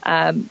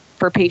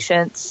for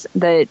patients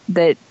that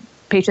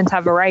patients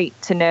have a right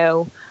to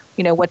know,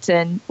 what's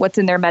in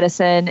their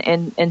medicine,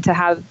 and to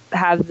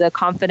have the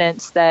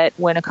confidence that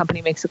when a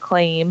company makes a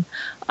claim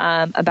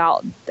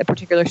about a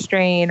particular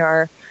strain,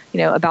 or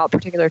about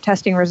particular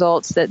testing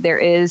results, that there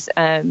is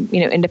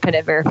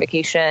independent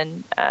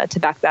verification to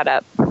back that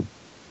up.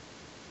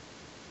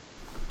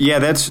 Yeah,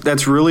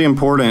 that's really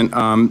important.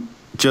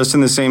 Just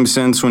in the same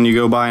sense, when you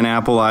go buy an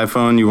Apple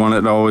iPhone, you want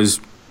it to always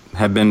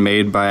have been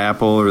made by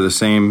Apple or the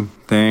same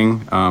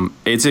thing.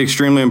 It's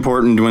extremely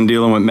important when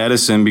dealing with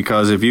medicine,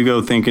 because if you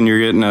go thinking you're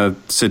getting a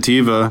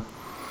sativa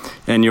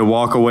and you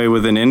walk away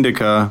with an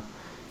indica,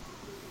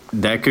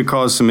 that could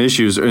cause some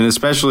issues, and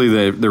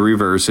especially the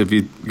reverse. If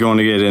you're going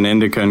to get an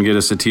indica and get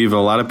a sativa, a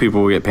lot of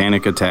people will get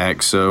panic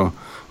attacks. So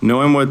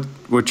knowing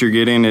what you're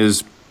getting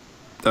is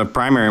of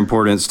primary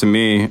importance to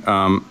me.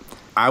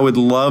 I would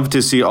love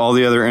to see all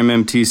the other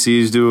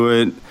MMTCs do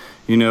it,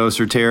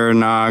 Certera,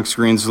 Knox,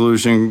 Green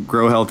Solution,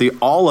 Grow Healthy,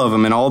 all of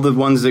them, and all the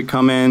ones that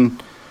come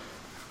in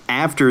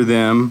after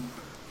them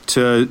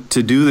to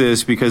do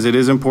this, because it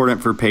is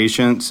important for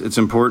patients. It's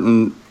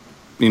important,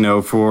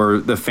 for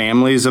the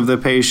families of the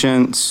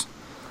patients,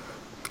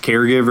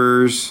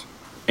 caregivers,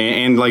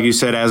 and like you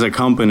said, as a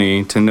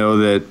company, to know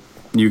that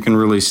you can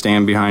really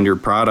stand behind your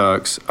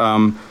products.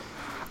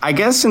 I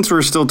guess since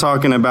we're still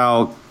talking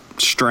about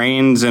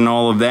strains and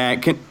all of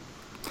that,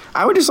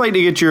 I would just like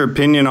to get your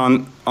opinion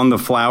on the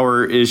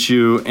flower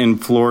issue in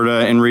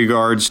Florida in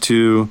regards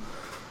to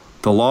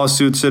the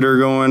lawsuits that are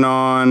going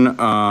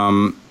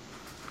on.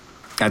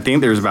 I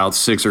think there's about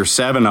 6 or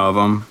 7 of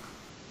them.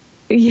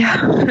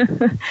 Yeah.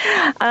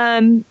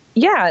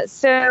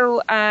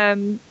 So,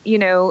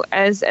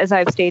 as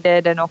I've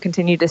stated, and I'll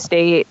continue to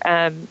state,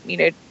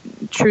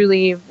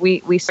 truly,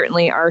 we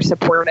certainly are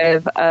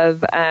supportive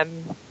of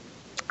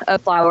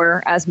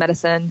flower as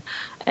medicine,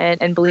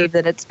 and believe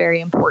that it's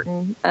very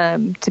important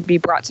to be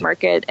brought to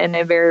market in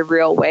a very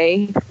real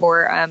way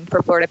for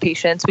Florida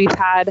patients. We've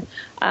had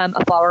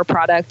a flower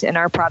product in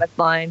our product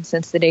line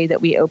since the day that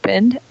we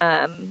opened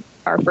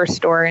our first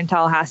store in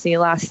Tallahassee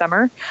last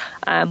summer,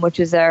 which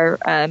is our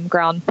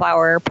ground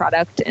flower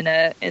product in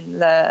the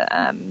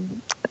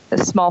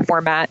small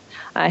format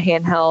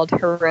handheld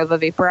Hirova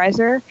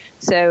vaporizer.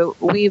 So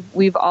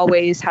we've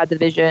always had the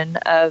vision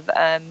of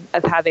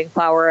having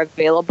flower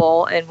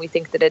available, and we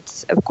think that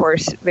it's, of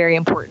course, very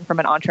important from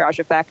an entourage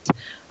effect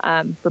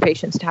for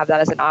patients to have that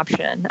as an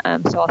option.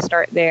 So I'll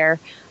start there.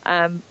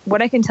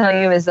 What I can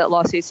tell you is that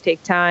lawsuits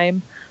take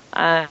time.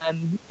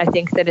 I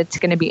think that it's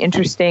going to be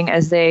interesting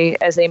as they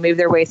move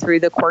their way through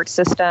the court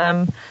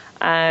system.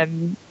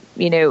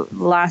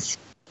 Last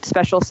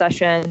special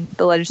session,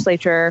 the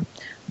legislature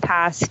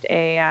passed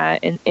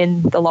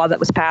in the law that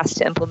was passed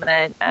to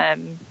implement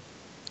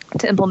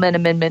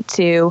Amendment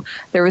 2,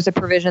 there was a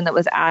provision that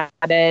was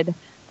added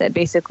that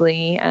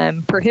basically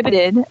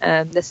prohibited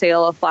the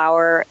sale of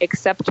flower,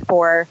 except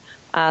for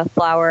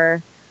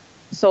flower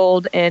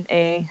sold in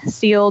a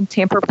sealed,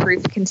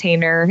 tamper-proof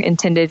container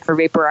intended for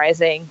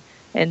vaporizing.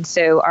 And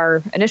so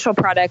our initial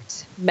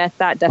product met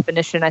that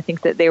definition. I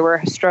think that they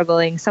were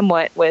struggling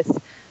somewhat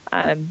with,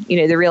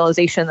 the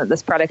realization that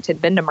this product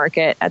had been to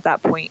market at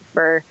that point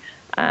for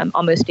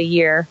almost a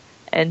year.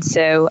 And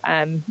so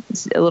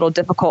it's a little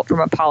difficult from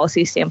a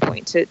policy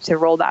standpoint to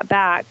roll that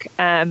back.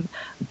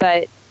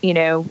 But,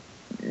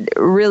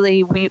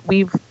 really we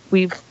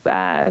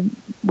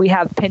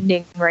have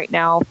pending right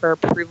now for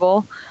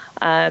approval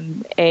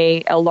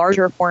a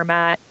larger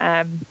format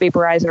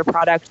vaporizer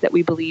product that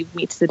we believe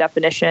meets the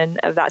definition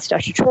of that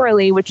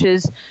statutorily, which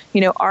is,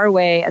 our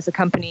way as a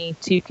company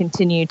to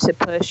continue to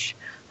push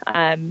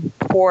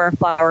for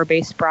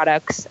flower-based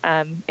products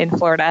in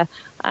Florida.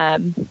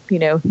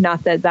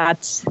 Not that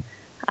that's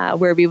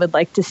where we would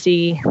like to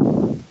see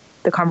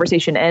the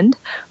conversation end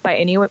by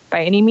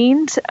any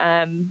means,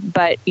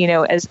 but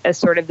as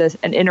sort of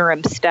an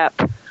interim step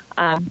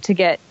to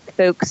get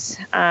folks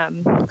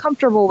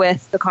comfortable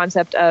with the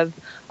concept of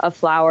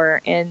flower.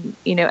 And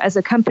as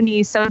a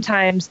company,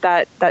 sometimes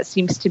that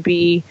seems to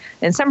be,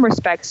 in some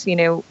respects,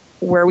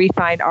 where we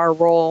find our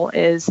role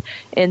is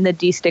in the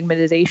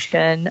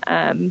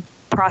destigmatization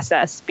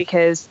process,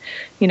 because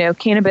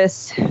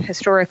cannabis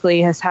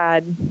historically has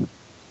had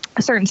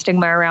a certain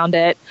stigma around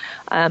it,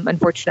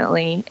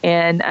 unfortunately.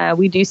 And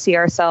we do see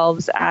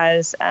ourselves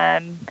as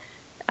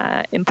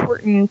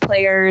important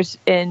players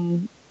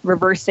in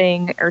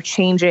reversing or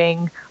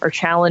changing or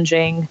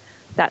challenging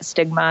that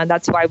stigma.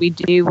 That's why we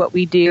do what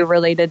we do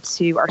related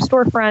to our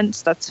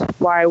storefronts. That's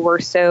why we're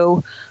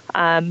so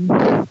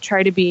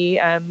try to be,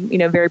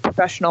 very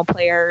professional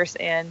players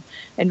and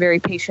very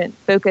patient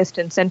focused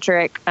and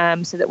centric,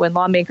 so that when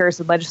lawmakers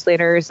and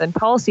legislators and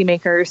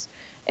policymakers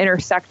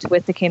intersect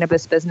with the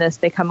cannabis business,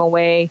 they come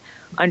away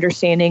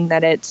understanding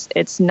that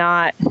it's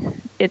not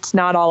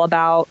all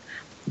about,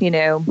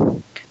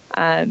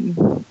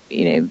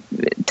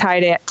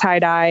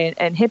 tie-dye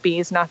and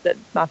hippies. Not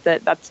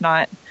that that's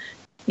not,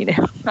 I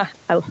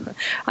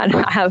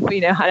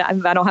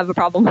don't have a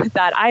problem with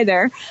that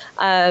either.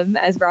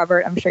 As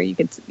Robert, I'm sure you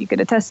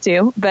could attest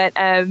to. But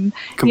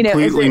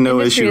completely no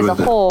issue as with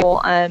a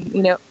whole,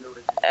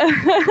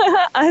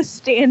 us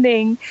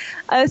standing,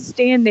 as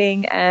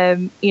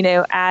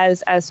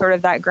sort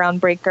of that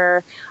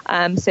groundbreaker,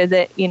 so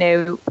that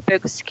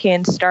folks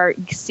can start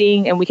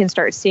seeing, and we can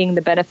start seeing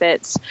the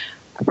benefits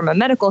from a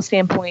medical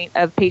standpoint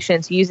of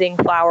patients using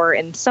flower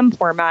in some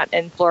format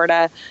in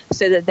Florida,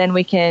 so that then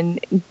we can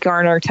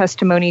garner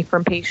testimony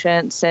from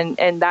patients, and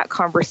that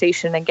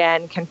conversation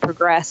again can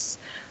progress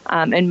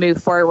and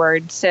move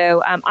forward.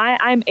 So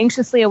I'm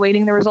anxiously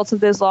awaiting the results of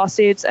those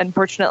lawsuits.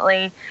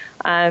 Unfortunately,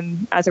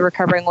 as a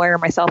recovering lawyer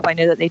myself, I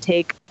know that they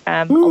take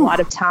a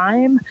lot of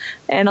time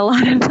and a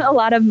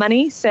lot of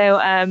money. So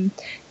I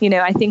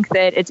think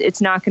that it's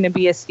not going to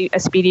be a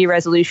speedy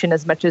resolution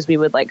as much as we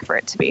would like for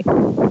it to be.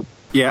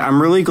 Yeah,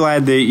 I'm really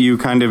glad that you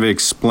kind of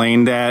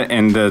explained that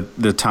and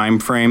the time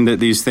frame that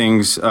these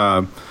things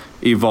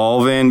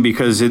evolve in,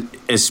 because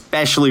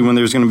especially when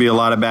there's going to be a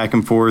lot of back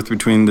and forth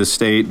between the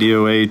state,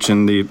 DOH,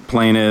 and the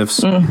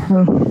plaintiffs,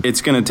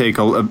 it's going to take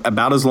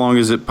about as long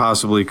as it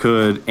possibly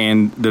could.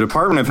 And the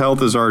Department of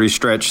Health is already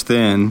stretched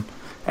thin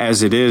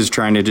as it is,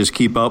 trying to just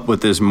keep up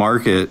with this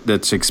market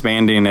that's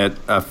expanding at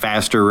a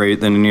faster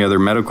rate than any other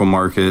medical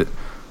market.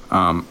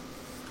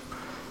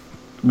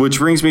 Which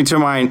brings me to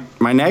my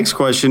next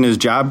question is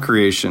job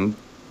creation.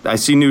 I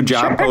see new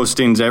job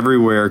postings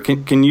everywhere.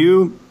 Can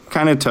you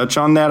kind of touch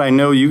on that? I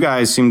know you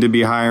guys seem to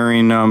be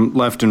hiring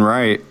left and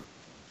right.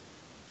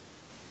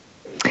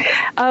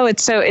 Oh,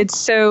 it's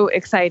so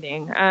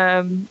exciting.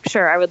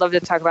 Sure, I would love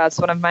to talk about it. It's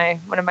one of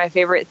my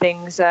favorite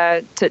things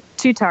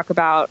to talk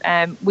about.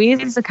 We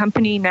as a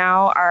company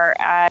now are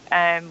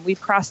at we've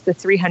crossed the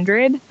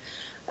 300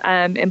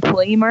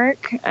 employee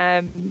mark,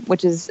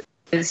 which is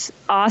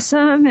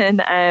awesome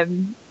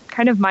and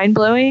kind of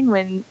mind-blowing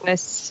when I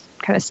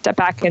kind of step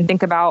back and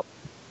think about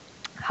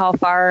how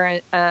far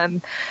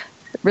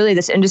really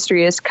this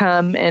industry has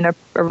come in a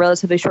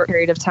relatively short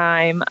period of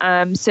time.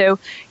 So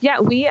yeah,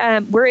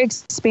 we're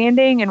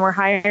expanding and we're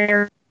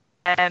hiring.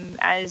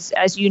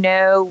 As you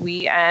know,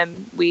 we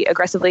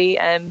aggressively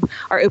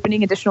are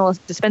opening additional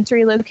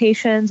dispensary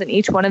locations, and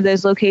each one of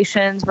those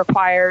locations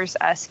requires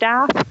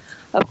staff,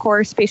 of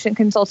course, patient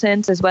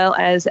consultants, as well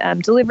as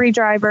delivery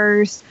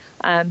drivers,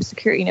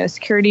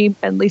 security,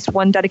 at least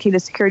one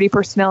dedicated security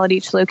personnel at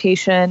each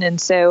location.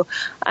 And so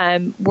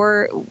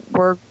we're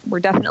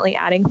definitely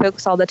adding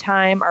folks all the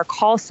time. Our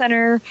call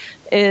center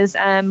is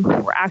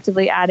we're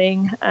actively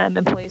adding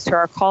employees to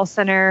our call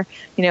center.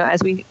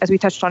 As we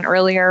touched on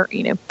earlier,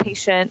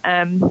 patient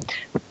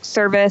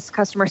service,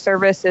 customer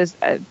service is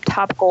a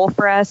top goal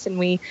for us, and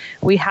we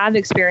have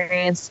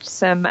experienced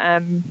some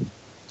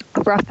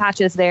rough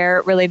patches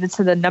there related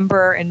to the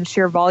number and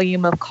sheer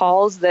volume of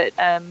calls that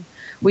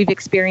we've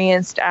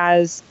experienced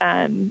as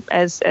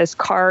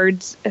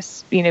cards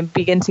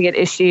begin to get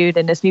issued,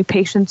 and as new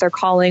patients are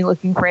calling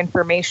looking for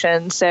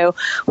information. So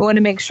we want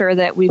to make sure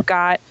that we've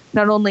got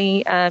not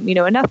only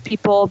enough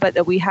people, but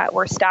that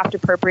we're staffed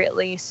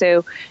appropriately,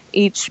 so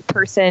each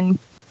person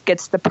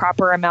gets the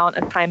proper amount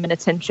of time and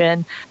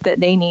attention that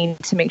they need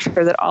to make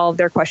sure that all of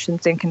their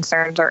questions and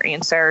concerns are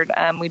answered.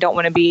 We don't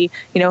want to be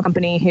a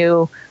company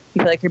who you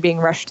feel like you're being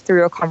rushed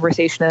through a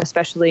conversation,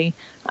 especially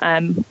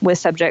with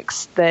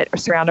subjects that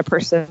surround a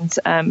person's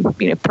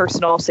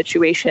personal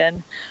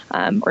situation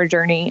or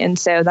journey. And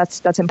so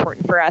that's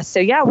important for us. So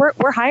yeah,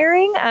 we're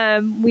hiring.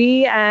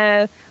 We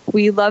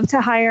love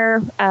to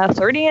hire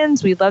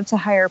Floridians. We love to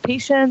hire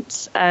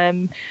patients.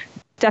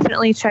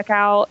 Definitely check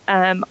out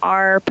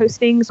our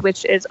postings,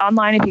 which is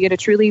online. If you go to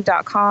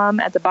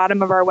trulieve.com, at the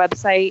bottom of our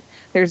website,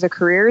 there's a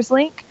careers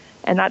link,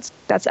 and that's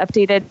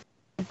updated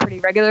pretty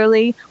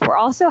regularly. We're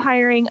also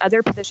hiring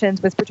other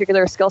positions with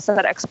particular skill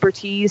set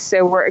expertise.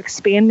 So we're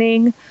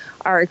expanding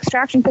our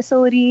extraction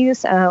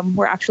facilities.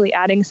 We're actually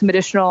adding some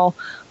additional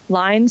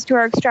lines to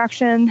our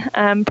extraction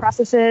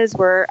processes.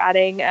 We're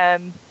adding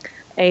a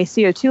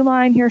CO2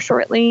 line here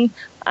shortly,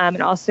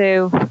 and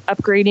also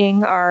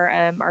upgrading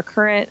our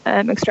current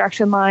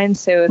extraction lines.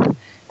 So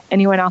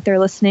anyone out there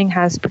listening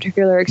has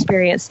particular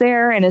experience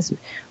there and is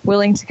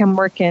willing to come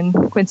work in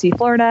Quincy,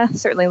 Florida,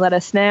 certainly let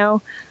us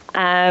know.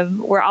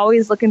 We're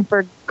always looking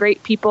for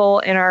great people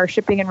in our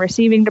shipping and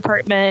receiving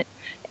department.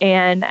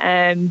 And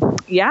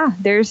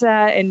there's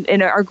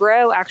and our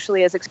grow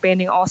actually is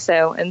expanding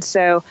also. And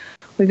so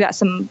we've got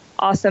some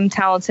awesome,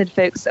 talented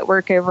folks that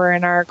work over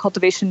in our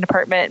cultivation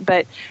department.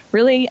 But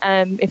really,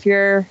 if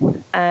you're,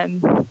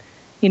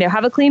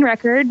 have a clean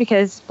record,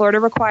 because Florida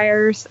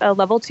requires a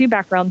level 2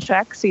 background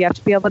check. So you have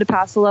to be able to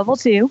pass a level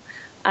 2.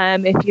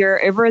 If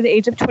you're over the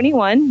age of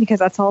 21, because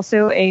that's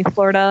also a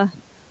Florida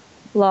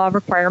law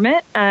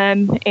requirement.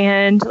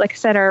 And like I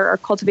said, our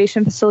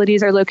cultivation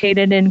facilities are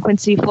located in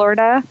Quincy,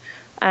 Florida.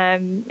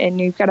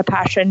 And you've got a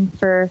passion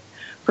for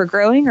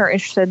growing or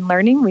interested in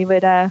learning, we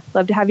would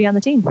love to have you on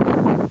the team.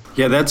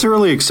 Yeah, that's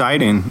really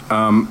exciting.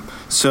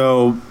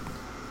 So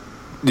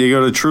you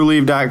go to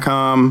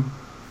trulieve.com,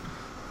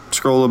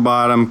 scroll to the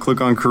bottom,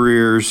 click on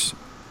careers.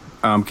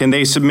 Can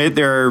they submit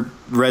their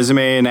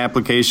resume and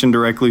application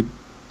directly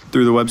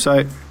through the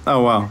website?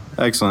 Oh, wow.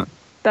 Excellent.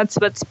 That's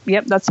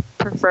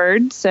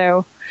preferred.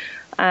 So,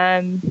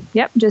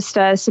 just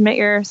submit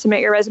your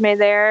resume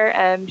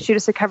there. Shoot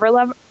us a cover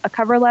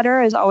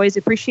letter is always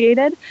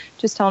appreciated.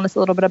 Just telling us a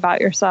little bit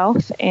about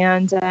yourself.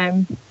 And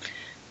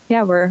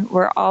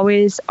we're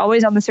always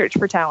on the search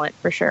for talent,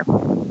 for sure.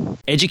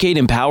 Educate,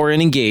 empower, and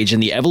engage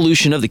in the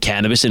evolution of the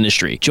cannabis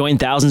industry. Join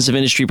thousands of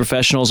industry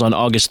professionals on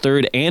August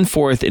 3rd and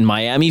 4th in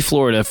Miami,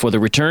 Florida for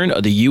the return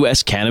of the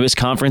U.S. Cannabis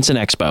Conference and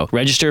Expo.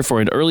 Register for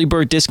an early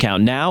bird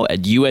discount now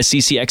at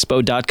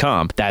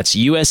usccexpo.com. That's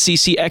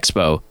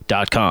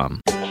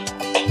usccexpo.com.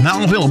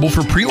 Now available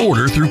for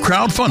pre-order through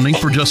crowdfunding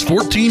for just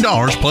 $14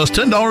 plus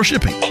 $10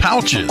 shipping.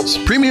 Pouches,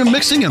 premium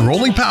mixing and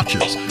rolling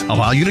pouches,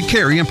 allow you to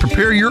carry and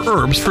prepare your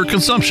herbs for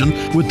consumption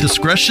with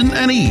discretion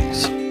and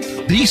ease.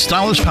 These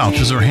stylish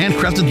pouches are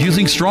handcrafted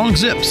using strong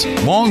zips,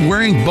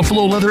 long-wearing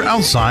buffalo leather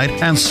outside,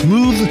 and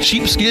smooth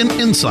sheepskin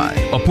inside.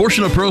 A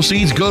portion of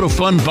proceeds go to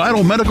fund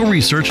vital medical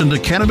research into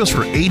cannabis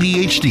for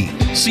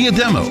ADHD. See a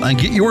demo and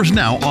get yours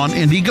now on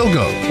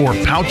Indiegogo or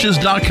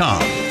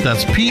pouches.com.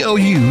 That's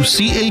POUCHZ.com.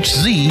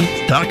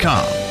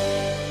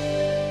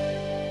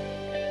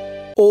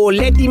 Oh,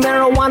 let the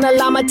marijuana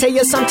llama tell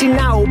you something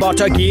now about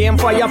a game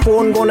for your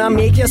phone gonna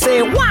make you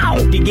say, wow!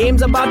 The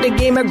game's about the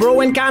game of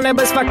growing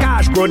cannabis for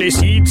cash. Grow the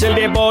seed till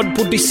they bud,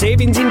 put the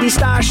savings in the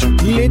stash.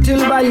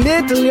 Little by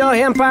little, your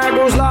empire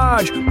grows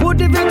large. Put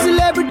the big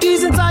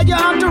celebrities inside your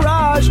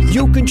entourage.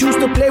 You can choose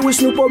to play with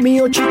Snoop or me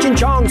or Cheech and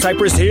Chong,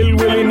 Cypress Hill,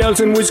 Willie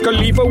Nelson, Wiz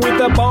Khalifa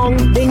with a bong.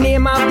 The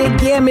name of the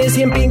game is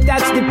Hemp Inc.,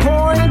 that's the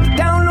point.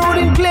 Download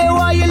and play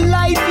while you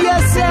light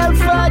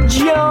yourself a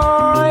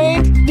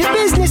joint. The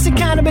business of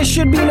cannabis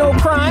should be no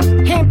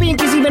crime. Hemp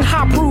Inc. is even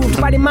hot-proofed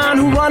by the man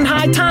who run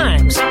High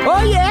Times.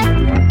 Oh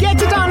yeah?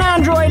 Get it on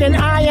Android and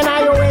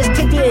iOS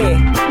today.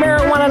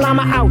 Marijuana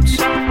llama out.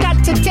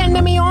 Got to tend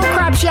to me own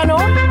crops, you know.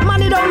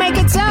 Money don't make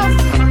itself.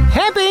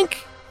 Hemp Inc.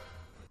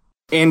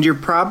 And you're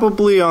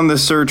probably on the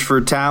search for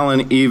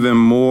talent even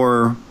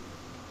more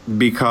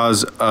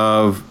because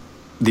of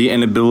the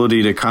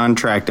inability to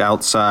contract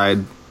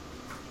outside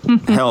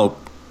help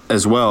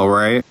as well,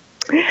 right?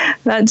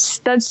 That's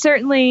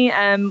certainly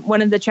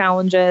one of the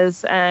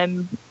challenges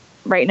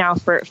right now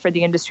for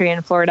the industry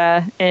in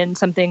Florida, and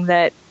something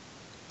that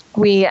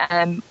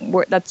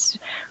that's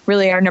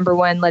really our number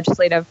one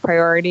legislative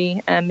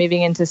priority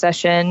moving into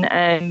session.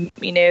 In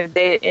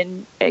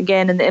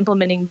the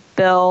implementing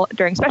bill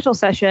during special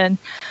session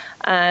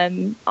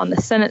on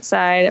the Senate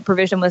side, a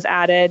provision was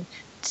added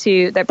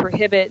that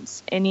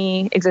prohibits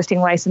any existing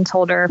license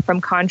holder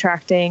from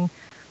contracting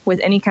with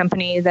any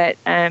company that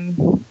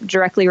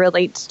directly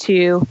relates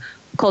to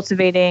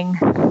cultivating,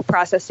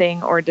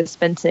 processing, or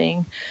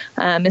dispensing.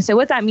 And so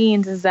what that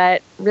means is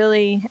that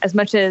really, as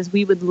much as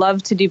we would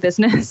love to do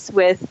business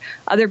with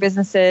other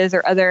businesses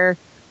or other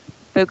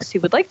folks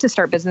who would like to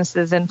start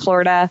businesses in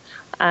Florida,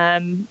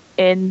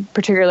 in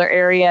particular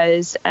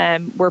areas,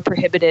 we're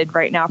prohibited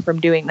right now from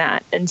doing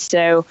that. And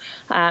so,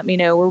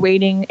 we're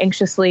waiting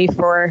anxiously,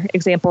 for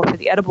example, for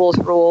the edibles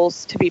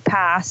rules to be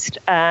passed,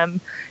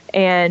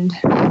 and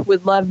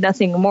would love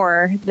nothing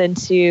more than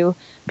to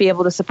be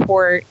able to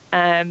support,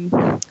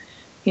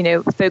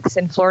 folks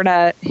in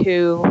Florida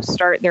who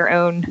start their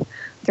own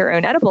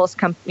edibles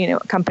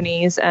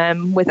companies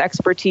with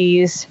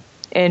expertise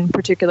in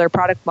particular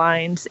product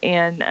lines.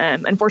 And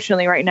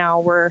unfortunately, right now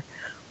we're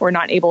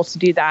not able to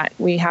do that.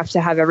 We have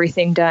to have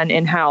everything done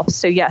in-house.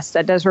 So yes,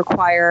 that does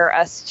require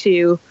us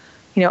to,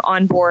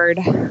 onboard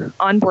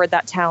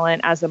that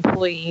talent as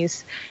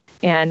employees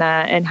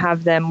and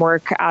have them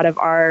work out of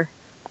our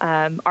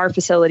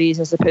facilities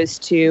as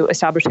opposed to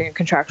establishing a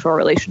contractual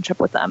relationship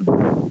with them.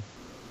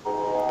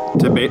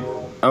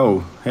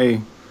 Oh,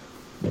 hey.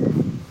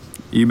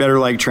 You better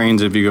like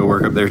trains if you go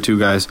work up there too,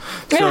 guys.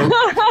 So,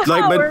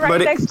 we're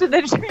right next to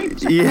the train.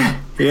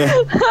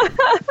 Yeah.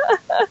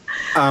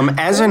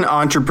 As an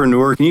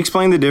entrepreneur, can you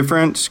explain the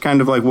difference,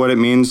 kind of like what it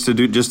means to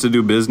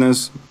do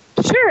business?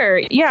 Sure.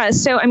 Yeah.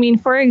 So, I mean,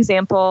 for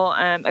example,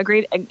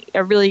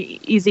 a really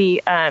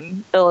easy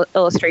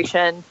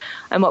illustration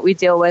and what we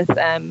deal with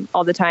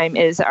all the time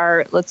is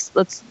let's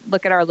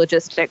look at our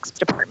logistics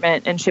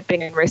department and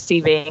shipping and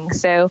receiving.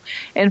 So,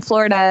 in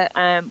Florida,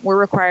 we're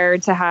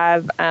required to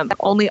have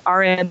only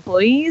our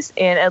employees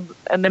and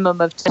a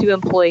minimum of 2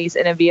 employees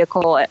in a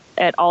vehicle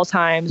at all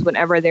times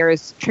whenever there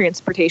is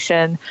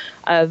transportation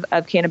of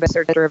cannabis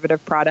or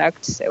derivative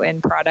product. So,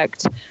 end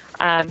product.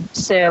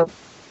 So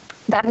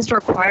that has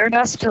required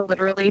us to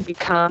literally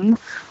become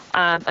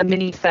a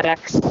mini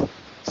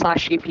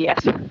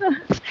FedEx/UPS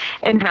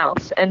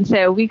in-house. And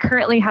so we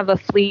currently have a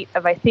fleet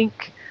of, I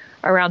think,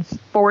 around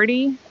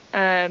 40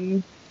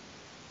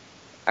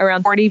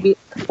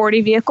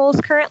 vehicles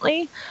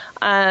currently.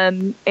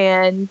 And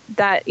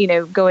that,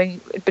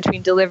 going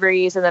between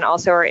deliveries and then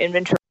also our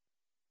inventory.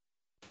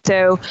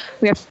 So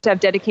we have to have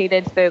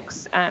dedicated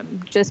folks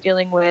just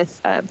dealing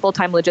with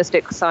full-time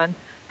logistics on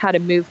how to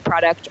move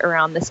product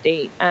around the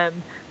state.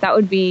 That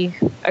would be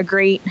a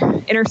great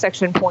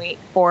intersection point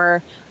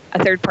for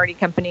a third-party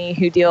company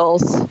who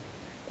deals.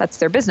 That's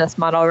their business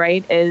model,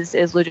 right?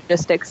 Is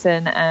logistics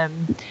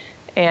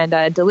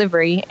and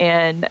delivery.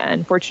 And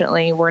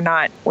unfortunately, we're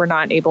not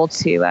able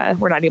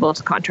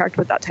to contract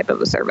with that type of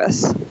a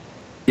service.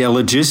 Yeah,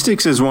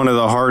 logistics is one of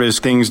the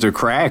hardest things to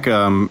crack.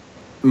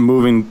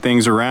 Moving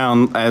things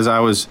around, as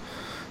I was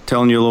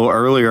telling you a little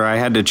earlier, I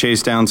had to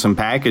chase down some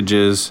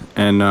packages,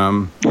 and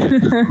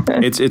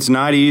it's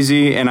not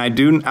easy. And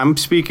I'm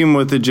speaking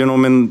with a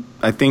gentleman,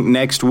 I think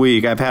next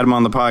week. I've had him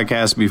on the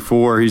podcast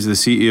before. He's the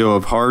CEO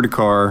of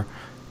Hardcar,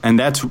 and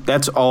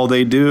that's all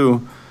they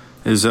do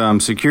is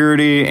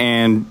security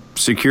and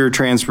secure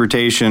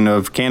transportation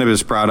of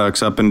cannabis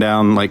products up and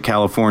down like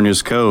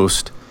California's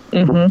coast.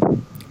 Mm-hmm.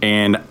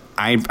 And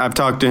I've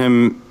talked to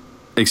him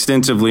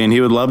extensively, and he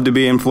would love to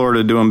be in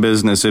Florida doing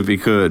business if he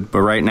could.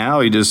 But right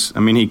now, he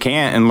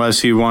can't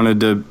unless he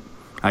wanted to,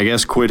 I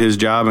guess, quit his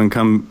job and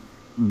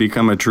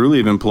become a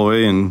Trulieve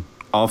employee and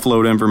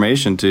offload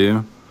information to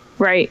you.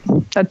 Right.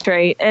 That's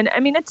right. And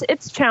I mean,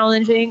 it's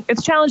challenging.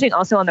 It's challenging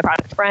also on the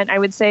product front, I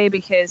would say,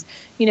 because,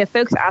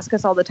 folks ask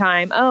us all the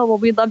time, oh, well,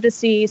 we'd love to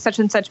see such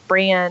and such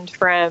brand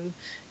from,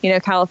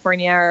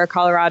 California or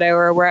Colorado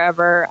or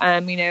wherever.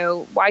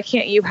 Why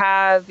can't you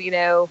have,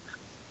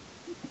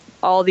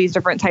 all these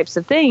different types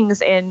of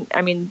things? And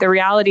I mean, the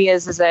reality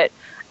is that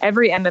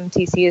every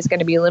MMTC is going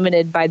to be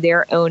limited by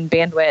their own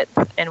bandwidth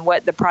and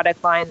what the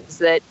product lines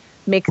that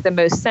make the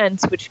most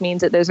sense, which means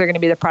that those are going to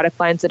be the product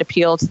lines that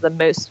appeal to the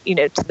most,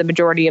 to the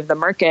majority of the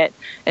market.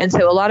 And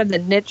so a lot of the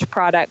niche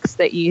products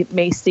that you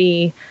may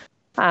see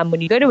when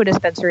you go to a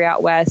dispensary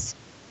out west,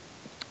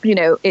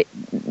 it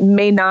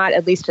may not,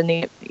 at least in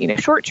the,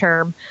 short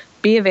term,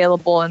 be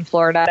available in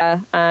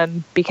Florida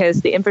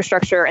because the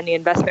infrastructure and the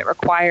investment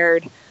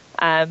required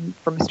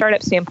from a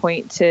startup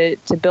standpoint to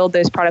build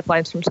those product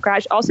lines from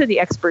scratch. Also the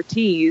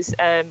expertise,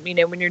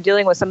 when you're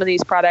dealing with some of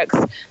these products,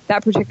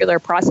 that particular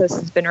process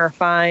has been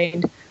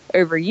refined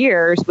over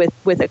years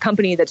with a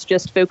company that's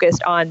just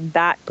focused on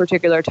that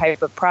particular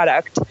type of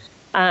product.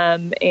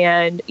 And,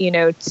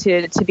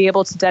 to be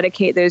able to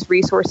dedicate those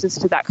resources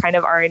to that kind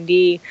of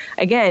R&D,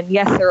 again,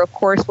 yes, there of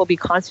course will be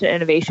constant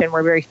innovation.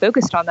 We're very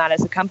focused on that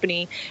as a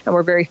company, and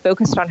we're very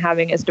focused on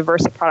having as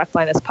diverse a product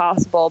line as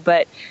possible.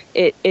 But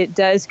it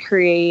does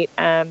create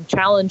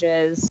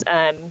challenges,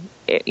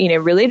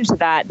 related to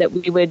that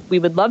we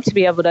would love to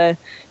be able to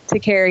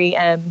carry,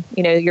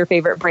 your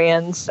favorite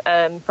brands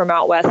from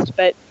out west.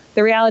 But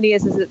the reality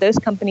is that those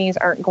companies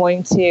aren't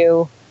going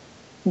to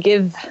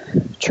give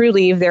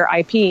Trulieve their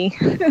IP,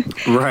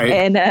 right?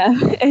 And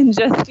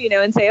just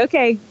and say,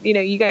 okay,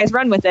 you guys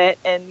run with it,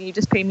 and you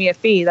just pay me a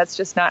fee. That's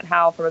just not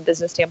how, from a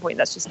business standpoint,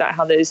 that's just not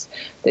how those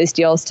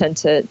deals tend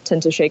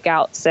to shake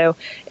out. So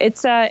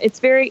it's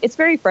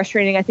very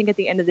frustrating. I think at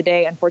the end of the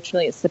day,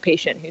 unfortunately, it's the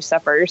patient who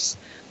suffers.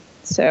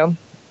 So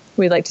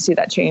we'd like to see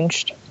that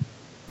changed.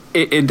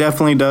 It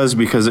definitely does,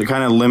 because it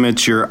kind of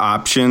limits your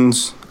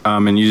options.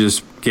 And you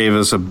just gave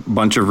us a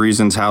bunch of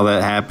reasons how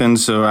that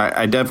happens. So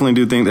I definitely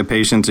do think the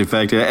patient's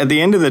affected. At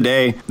the end of the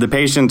day, the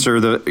patients are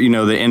the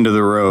end of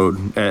the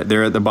road.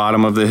 They're at the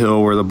bottom of the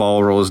hill where the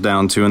ball rolls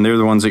down to, and they're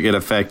the ones that get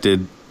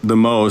affected the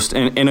most,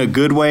 and in a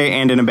good way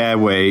and in a bad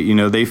way.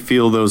 They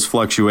feel those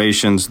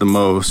fluctuations the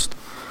most.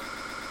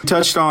 You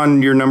touched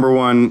on your number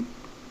one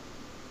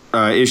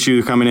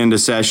issue coming into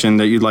session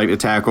that you'd like to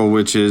tackle,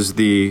 which is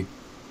the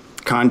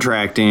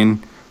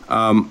contracting.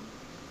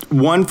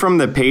 One from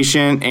the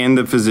patient and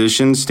the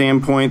physician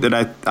standpoint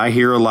that I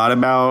hear a lot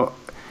about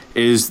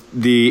is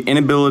the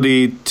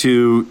inability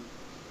to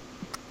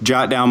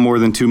jot down more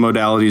than 2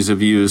 modalities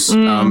of use.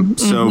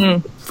 So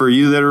for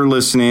you that are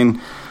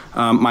listening,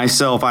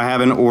 myself, I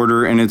have an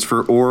order, and it's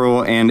for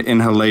oral and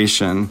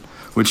inhalation,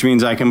 which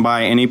means I can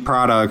buy any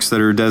products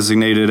that are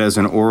designated as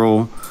an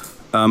oral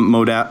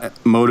mode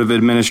of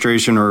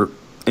administration or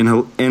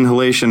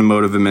inhalation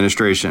mode of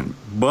administration.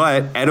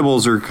 But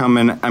edibles are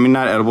coming. I mean,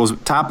 not edibles,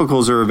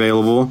 topicals are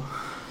available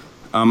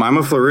I'm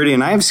a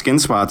Floridian. I have skin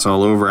spots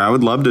all over. I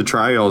would love to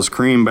try y'all's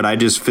cream, but I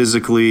just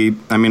physically,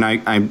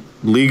 I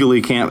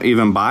legally can't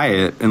even buy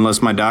it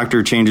unless my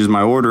doctor changes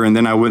my order, and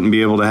then I wouldn't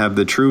be able to have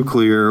the True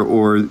Clear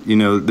or,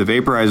 the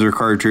vaporizer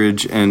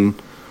cartridge. And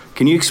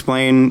can you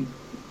explain,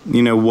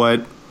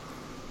 what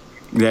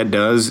that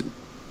does?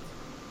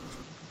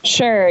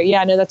 Sure.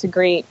 Yeah, no, that's a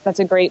great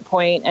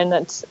point. And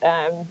that's,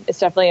 it's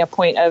definitely a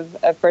point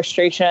of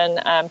frustration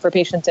for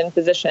patients and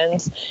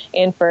physicians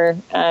and for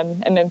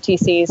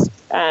MMTCs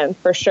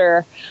for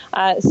sure.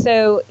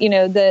 So,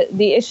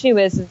 the issue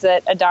is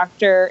that a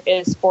doctor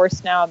is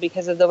forced now,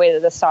 because of the way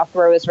that the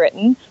software was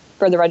written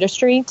for the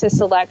registry, to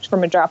select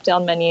from a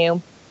drop-down menu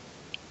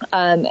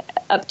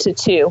up to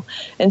 2.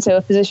 And so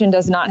a physician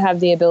does not have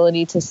the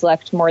ability to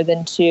select more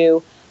than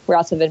 2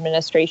 routes of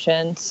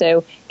administration.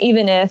 So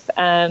even if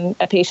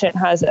a patient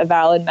has a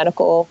valid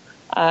medical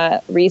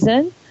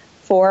reason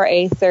for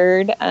a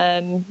third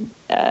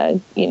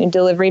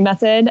delivery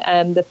method,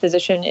 the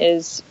physician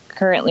is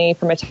currently,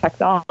 from a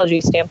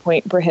technology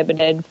standpoint,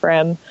 prohibited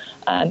from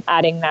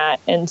adding that.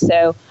 And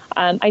so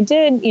I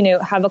did,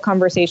 have a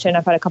conversation.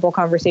 I've had a couple of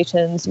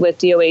conversations with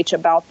DOH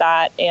about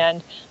that,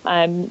 and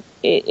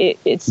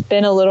it's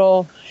been a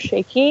little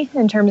shaky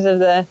in terms of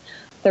the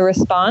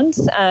response.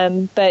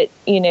 But,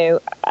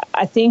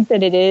 I think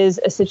that it is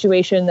a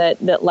situation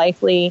that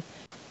likely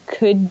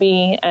could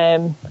be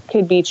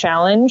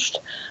challenged.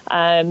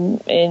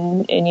 And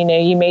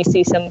you may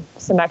see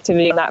some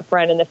activity on that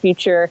front in the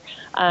future.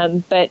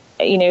 But,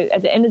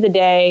 at the end of the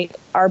day,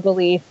 our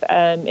belief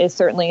is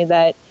certainly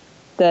that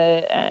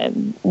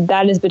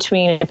that is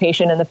between a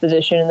patient and the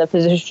physician, and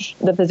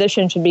the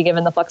physician should be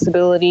given the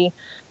flexibility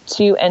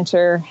to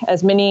enter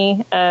as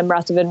many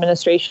routes of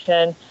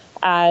administration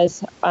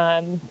as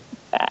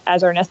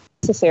are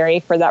necessary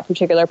for that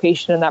particular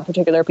patient and that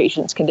particular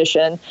patient's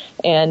condition.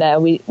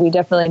 And we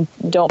definitely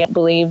don't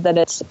believe that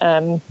it's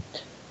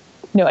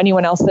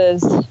anyone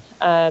else's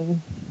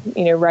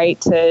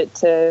right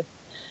to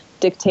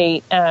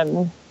dictate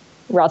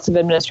routes of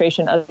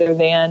administration other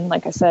than,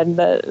 like I said,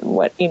 the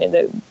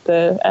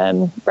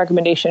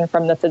recommendation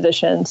from the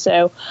physician.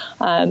 So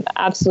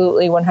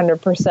absolutely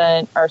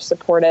 100% are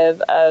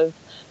supportive of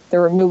the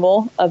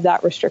removal of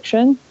that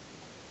restriction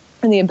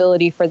and the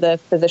ability for the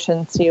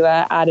physician to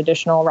add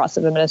additional routes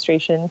of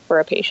administration for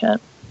a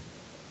patient.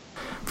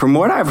 From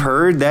what I've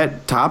heard,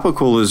 that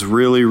topical is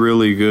really,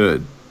 really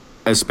good,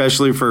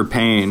 especially for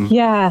pain.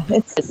 Yeah,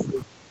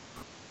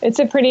 it's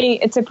a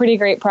pretty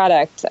great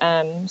product.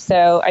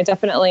 So I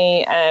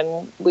definitely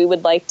we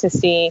would like to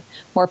see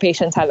more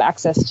patients have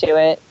access to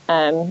it,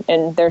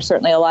 and there's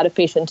certainly a lot of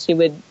patients who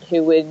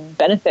would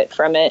benefit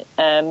from it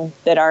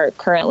that are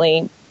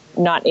currently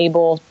not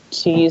able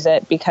to use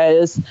it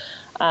because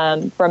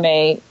from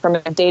a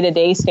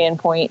day-to-day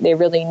standpoint, they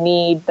really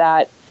need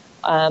that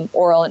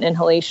oral and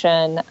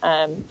inhalation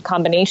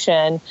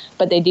combination,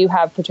 but they do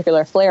have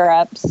particular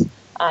flare-ups,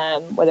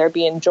 whether it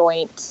be in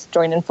joint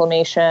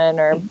inflammation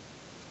or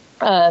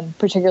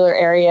particular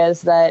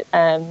areas that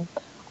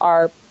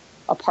are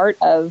a part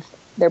of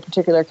their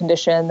particular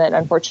condition that,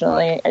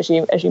 unfortunately, as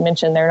you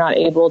mentioned, they're not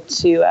able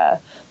to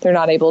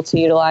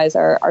utilize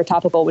our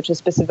topical, which is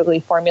specifically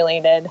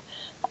formulated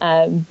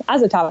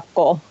as a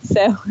topical.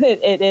 So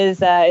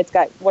it's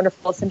got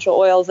wonderful essential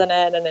oils in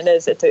it, and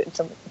it's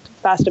a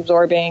fast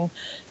absorbing.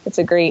 It's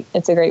a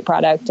great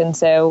product, and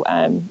so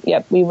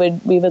we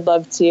would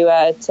love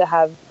to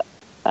have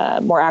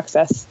more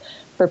access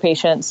for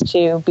patients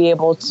to be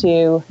able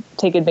to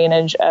take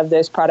advantage of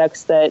those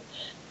products that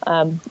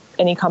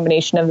any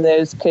combination of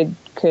those could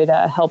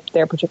help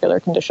their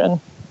particular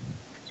condition.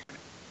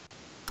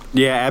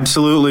 Yeah,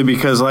 absolutely.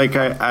 Because like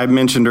I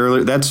mentioned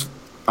earlier, that's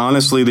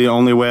honestly the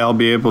only way I'll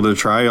be able to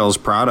try y'all's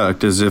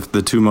product is if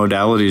the 2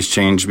 modalities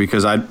change,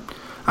 because I'm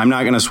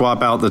not going to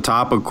swap out the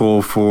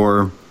topical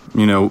for,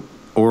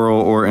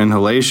 oral or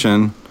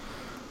inhalation.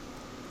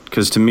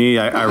 Because to me,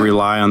 I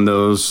rely on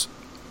those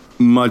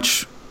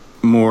much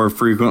more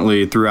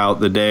frequently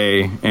throughout the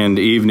day and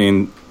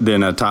evening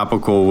than a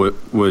topical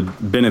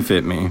would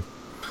benefit me.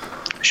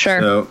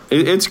 Sure. So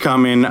it's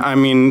coming. I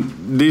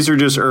mean, these are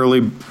just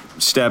early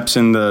steps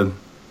in the,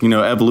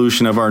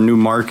 evolution of our new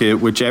market,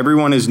 which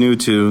everyone is new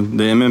to,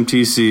 the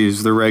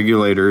MMTCs, the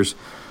regulators.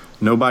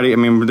 They're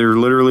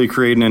literally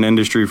creating an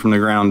industry from the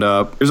ground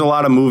up. There's a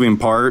lot of moving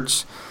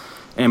parts.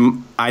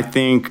 And I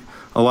think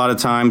a lot of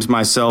times,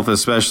 myself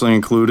especially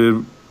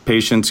included,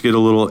 patients get a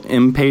little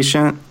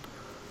impatient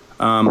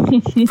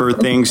for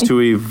things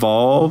to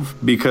evolve,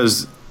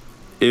 because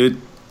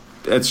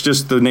it's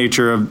just the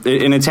nature of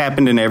it, and it's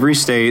happened in every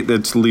state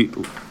that's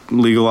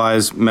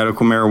legalized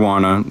medical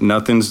marijuana.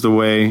 Nothing's the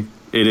way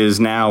it is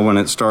now when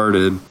it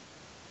started.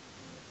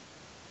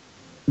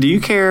 Do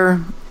you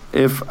care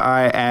if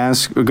I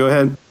ask? Go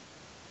ahead.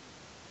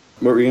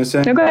 What were you going to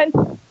say? No, go ahead.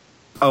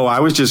 Oh,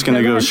 I was just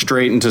going to go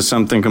straight into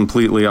something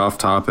completely off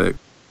topic.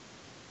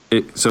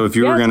 So if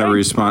you were going to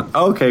respond.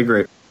 Oh, okay,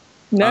 great.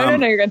 No,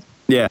 you're good.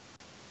 Yeah.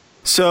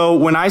 So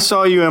when I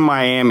saw you in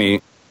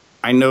Miami,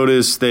 I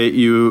noticed that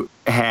you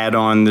had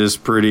on this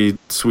pretty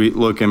sweet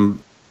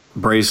looking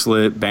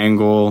bracelet,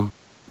 bangle.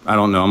 I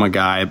don't know, I'm a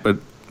guy, but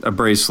a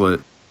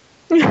bracelet.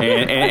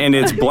 and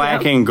it's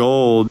black and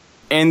gold.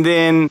 And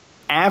then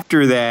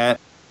after that,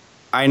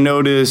 I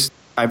noticed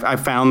I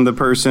found the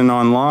person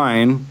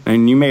online,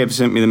 and you may have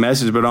sent me the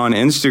message, but on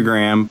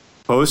Instagram,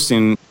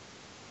 posting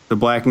the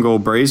black and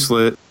gold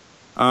bracelet.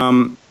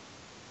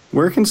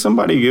 Where can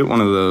somebody get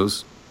one of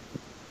those?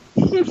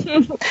 Yeah,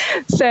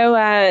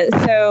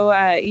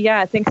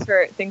 thanks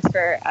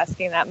for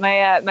asking that.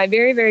 My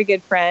very, very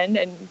good friend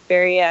and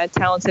very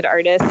talented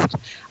artist,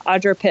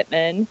 Audra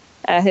Pittman,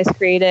 has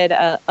created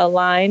a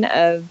line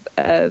of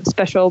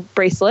special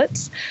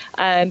bracelets,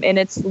 and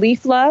it's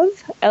Leaf Love,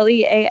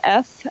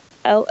 LEAFLOVE,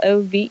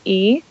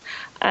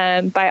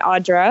 by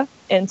Audra.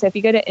 And so if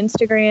you go to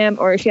Instagram,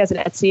 or she has an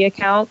Etsy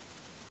account,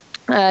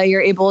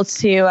 you're able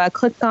to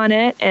click on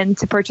it and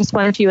to purchase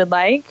one if you would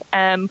like.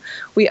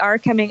 We are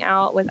coming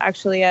out with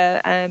actually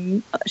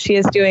she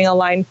is doing a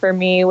line for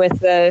me with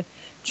the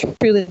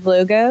Trulieve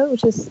logo,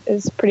 which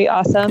is pretty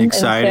awesome.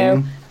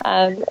 Exciting.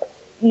 And so,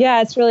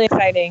 yeah, it's really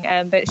exciting.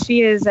 But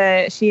she is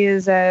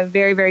a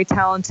very, very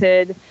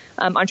talented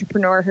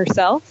entrepreneur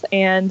herself,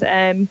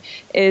 and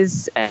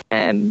is a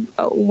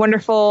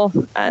wonderful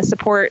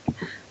support.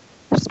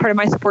 Just part of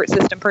my support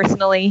system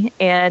personally,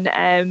 and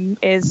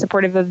is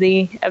supportive of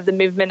the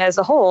movement as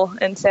a whole.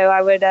 And so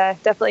I would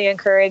definitely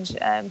encourage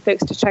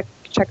folks to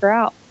check her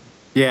out.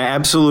 Yeah,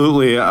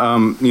 absolutely.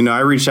 I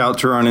reached out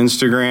to her on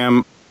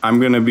Instagram. I'm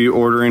going to be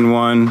ordering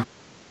one.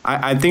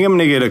 I think I'm going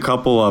to get a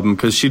couple of them,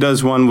 because she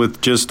does one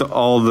with just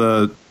all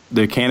the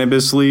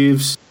cannabis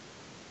leaves.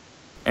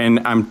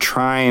 And I'm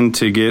trying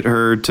to get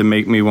her to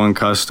make me one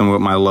custom with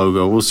my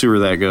logo. We'll see where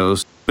that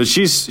goes. But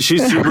she's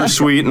super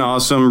sweet and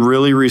awesome,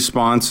 really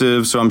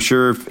responsive. So I'm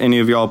sure if any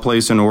of y'all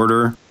place an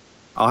order,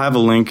 I'll have a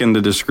link in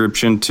the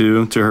description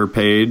too to her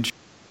page.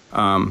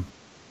 But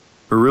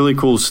really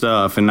cool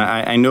stuff. And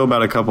I know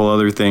about a couple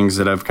other things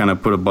that I've kind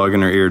of put a bug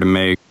in her ear to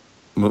make.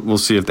 We'll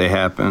see if they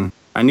happen.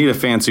 I need a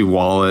fancy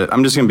wallet.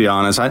 I'm just going to be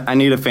honest. I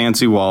need a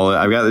fancy wallet.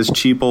 I've got this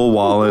cheap old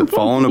wallet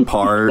falling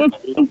apart.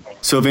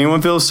 So if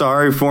anyone feels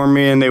sorry for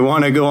me and they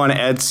want to go on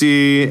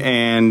Etsy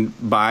and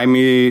buy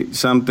me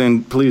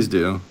something, please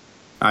do.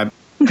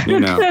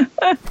 Yeah.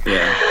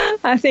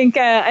 I think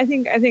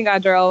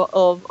Audra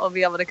will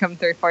be able to come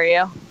through for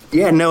you.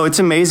 Yeah, no, it's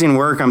amazing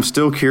work. I'm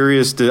still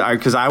curious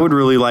because I would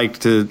really like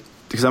to,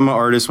 because I'm an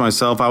artist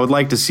myself, I would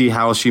like to see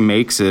how she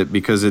makes it,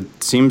 because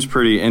it seems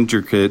pretty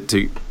intricate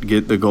to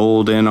get the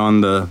gold in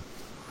on the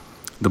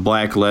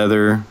black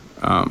leather.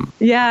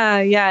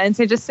 Yeah. And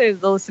so just so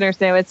the listeners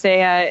know, it's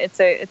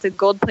a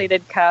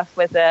gold-plated cuff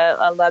with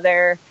a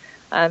leather,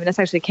 and it's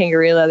actually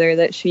kangaroo leather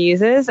that she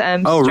uses.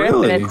 Oh, strip,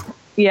 really? And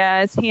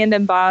it's hand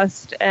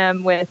embossed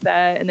with,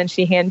 and then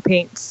she hand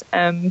paints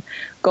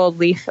gold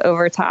leaf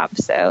over top.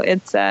 So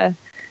it's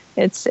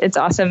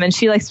awesome. And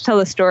she likes to tell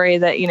the story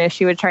that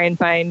she would try and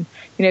find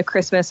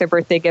Christmas or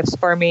birthday gifts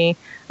for me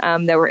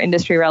that were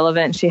industry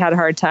relevant. She had a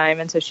hard time,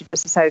 and so she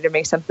just decided to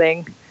make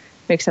something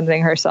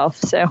herself.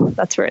 So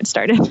that's where it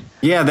started.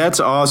 Yeah, that's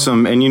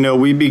awesome. And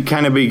we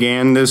kind of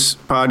began this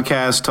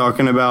podcast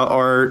talking about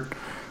art.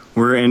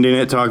 We're ending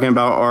it talking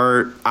about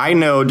art. I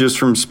know just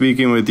from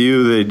speaking with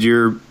you that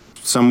you're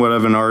somewhat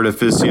of an art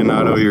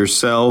aficionado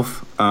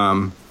yourself.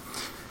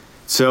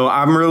 So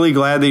I'm really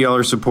glad that y'all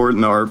are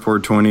supporting the Art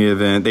 420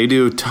 event. They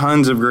do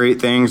tons of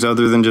great things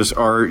other than just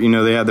art.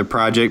 They had the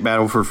Project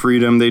Battle for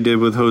Freedom they did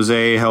with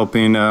Jose,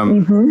 helping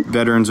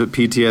veterans with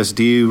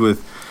PTSD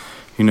with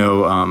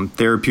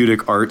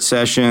therapeutic art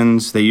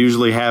sessions. They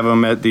usually have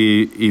them at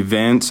the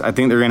events. I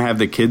think they're going to have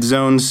the Kids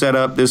Zone set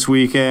up this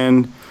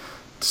weekend.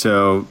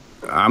 So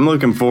I'm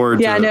looking forward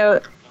to it. Yeah, no,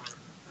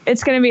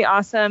 it's going to be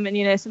awesome.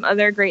 And, some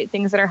other great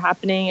things that are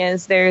happening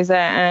is there's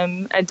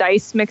a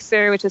dice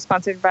mixer, which is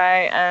sponsored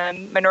by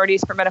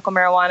Minorities for Medical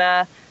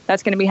Marijuana.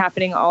 That's going to be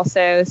happening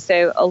also.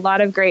 So a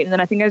lot of great. And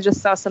then I think I just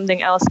saw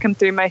something else come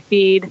through my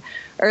feed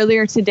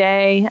earlier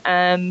today.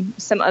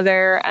 Some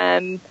other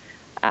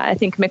I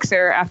think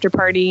mixer after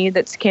party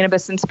that's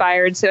cannabis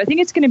inspired. So I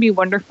think it's going to be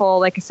wonderful.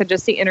 Like I said,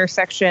 just the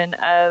intersection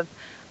of,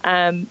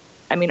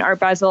 Art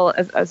Basel,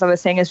 as I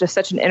was saying, is just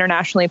such an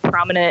internationally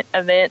prominent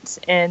event,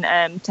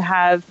 and to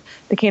have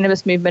the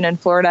cannabis movement in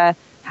Florida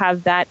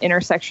have that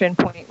intersection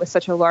point with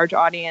such a large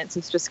audience,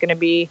 it's just going to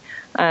be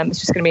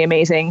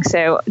amazing.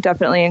 So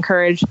definitely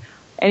encourage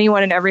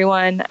anyone and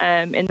everyone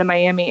in the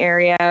Miami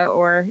area,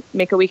 or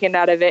make a weekend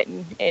out of it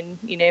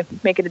and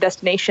make it a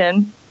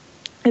destination.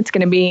 It's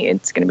going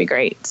to be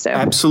great. So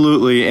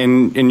absolutely.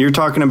 And you're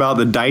talking about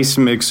the dice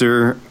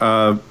mixer.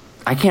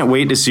 I can't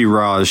wait to see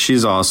Roz.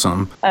 She's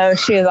awesome. Oh,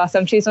 she is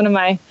awesome. She's one of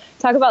my,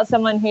 talk about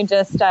someone who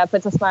just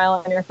puts a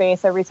smile on your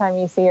face every time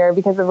you see her,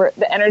 because of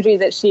the energy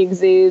that she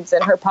exudes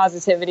and her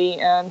positivity.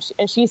 And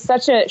she's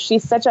such a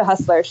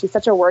hustler. She's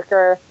such a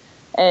worker,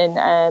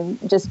 and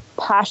just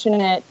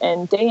passionate,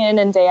 and day in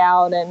and day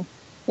out. And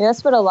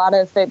that's what a lot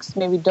of folks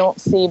maybe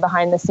don't see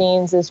behind the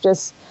scenes, is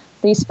just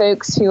these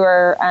folks who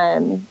are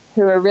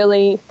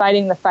really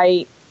fighting the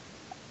fight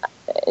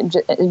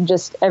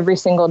just every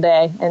single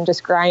day, and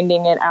just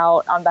grinding it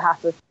out on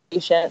behalf of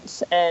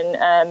patients,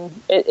 and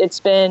it's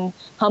been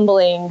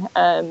humbling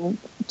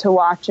to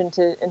watch and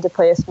to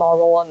play a small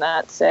role in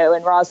that. So,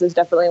 and Roz is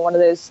definitely one of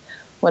those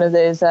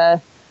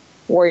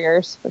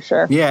warriors for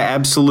sure. Yeah,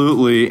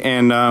 absolutely.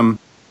 And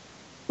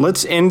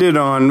let's end it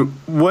on,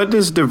 what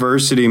does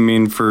diversity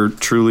mean for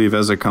Trulieve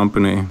as a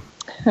company?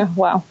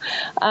 Wow.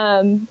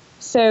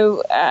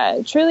 So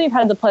Trulieve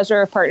had the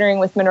pleasure of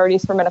partnering with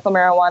Minorities for Medical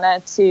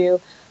Marijuana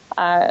to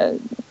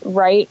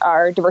write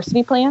our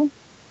diversity plan,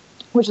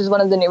 which is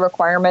one of the new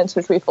requirements,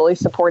 which we fully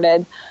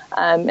supported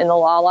in the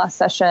law last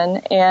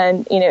session.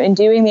 And, in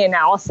doing the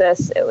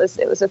analysis, it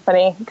was a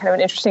funny, kind of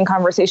an interesting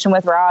conversation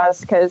with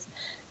Roz, because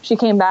she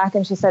came back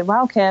and she said,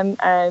 wow, Kim,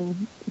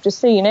 just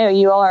so you know,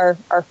 you all are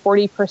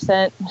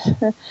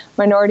 40%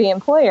 minority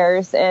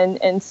employers.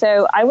 And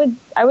so I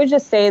would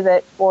just say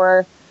that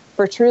for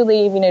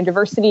Trulieve,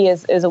 diversity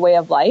is a way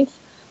of life.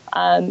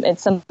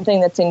 It's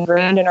something that's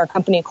ingrained in our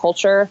company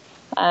culture.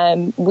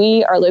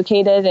 We are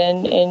located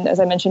in, as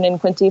I mentioned, in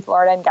Quincy,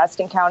 Florida, in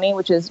Gadsden County,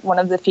 which is one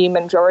of the few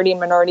majority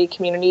minority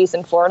communities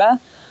in Florida.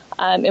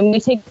 And we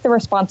take the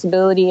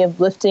responsibility of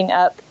lifting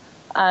up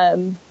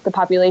the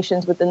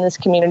populations within this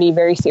community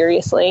very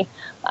seriously.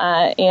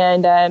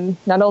 And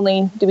not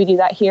only do we do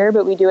that here,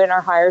 but we do it in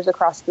our hires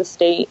across the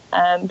state,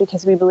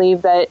 because we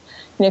believe that,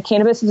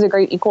 cannabis is a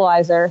great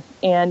equalizer,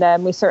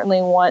 and we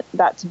certainly want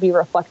that to be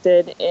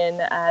reflected in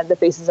the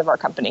faces of our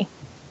company.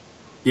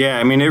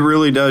 Yeah, it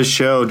really does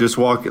show. Just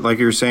walk, like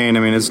you're saying,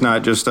 it's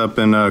not just up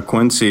in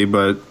Quincy,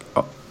 but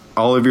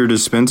all of your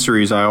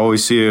dispensaries, I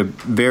always see a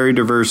very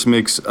diverse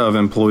mix of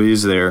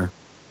employees there.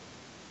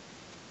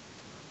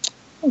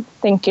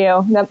 Thank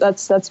you.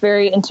 That's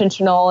very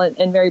intentional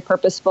and very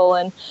purposeful,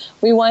 and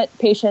we want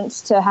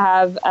patients to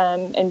have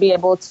and be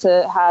able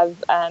to have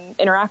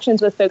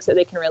interactions with folks that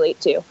they can relate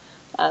to.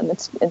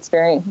 It's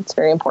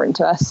very important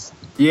to us.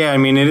 Yeah,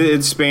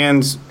 it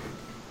spans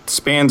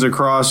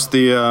across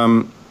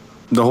the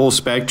whole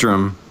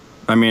spectrum.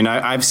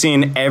 I've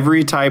seen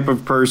every type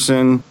of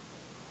person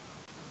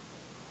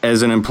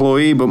as an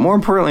employee, but more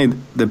importantly,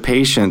 the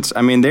patients.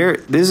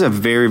 This is a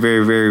very,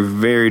 very, very,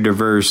 very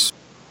diverse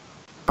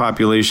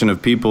population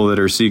of people that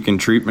are seeking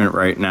treatment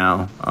right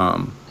now.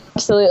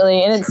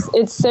 Absolutely, and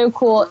it's so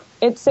cool.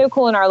 It's so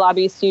cool in our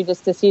lobbies too,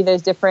 just to see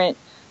those different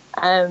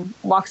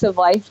walks of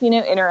life,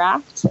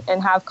 interact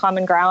and have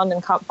common ground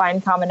and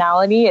find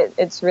commonality.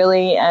 It's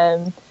really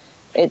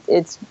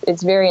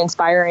it's very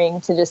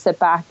inspiring to just sit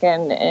back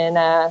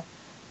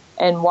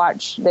and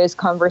watch those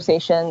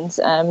conversations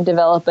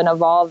develop and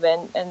evolve,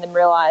 and then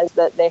realize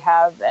that they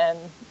have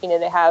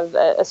they have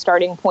a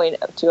starting point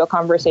to a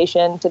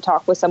conversation to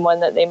talk with someone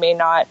that they may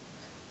not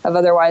have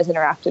otherwise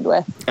interacted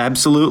with.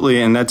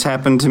 Absolutely, and that's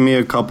happened to me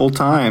a couple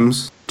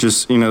times.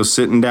 Just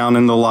sitting down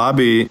in the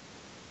lobby,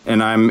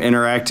 and I'm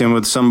interacting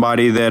with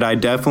somebody that I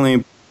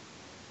definitely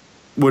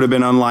would have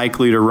been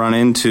unlikely to run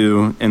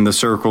into in the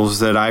circles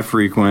that I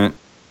frequent.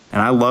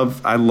 And I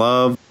love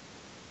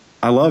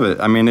it.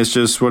 It's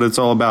just what it's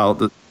all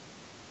about.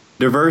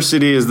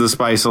 Diversity is the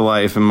spice of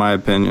life, in my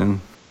opinion.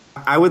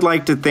 I would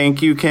like to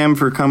thank you, Kim,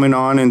 for coming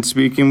on and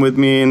speaking with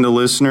me and the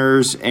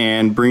listeners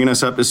and bringing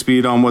us up to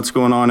speed on what's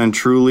going on in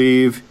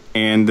Trulieve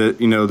and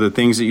the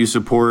things that you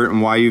support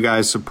and why you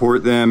guys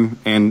support them,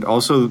 and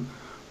also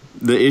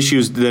the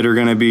issues that are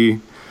going to be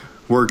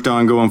worked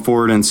on going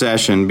forward in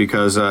session,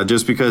 because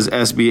just because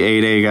SB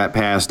 8A got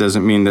passed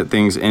doesn't mean that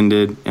things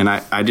ended. And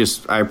I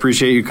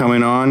appreciate you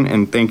coming on,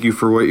 and thank you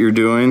for what you're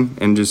doing,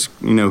 and just,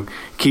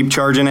 keep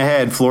charging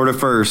ahead. Florida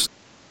first.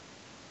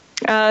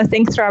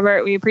 Thanks,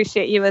 Robert. We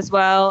appreciate you as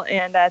well.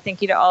 And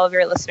thank you to all of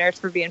your listeners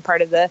for being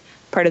part of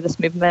this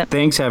movement.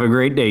 Thanks. Have a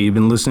great day. You've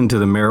been listening to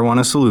the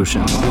Marijuana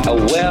Solution.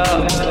 Aware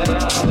of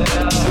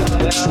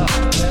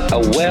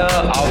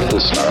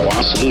this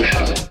Marijuana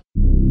Solution.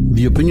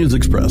 The opinions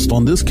expressed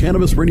on this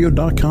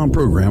CannabisRadio.com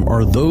program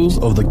are those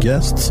of the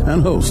guests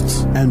and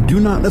hosts and do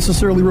not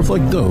necessarily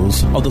reflect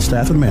those of the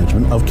staff and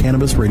management of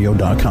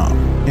CannabisRadio.com.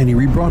 Any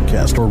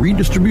rebroadcast or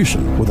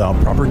redistribution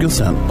without proper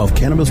consent of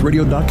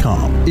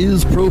CannabisRadio.com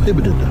is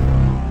prohibited.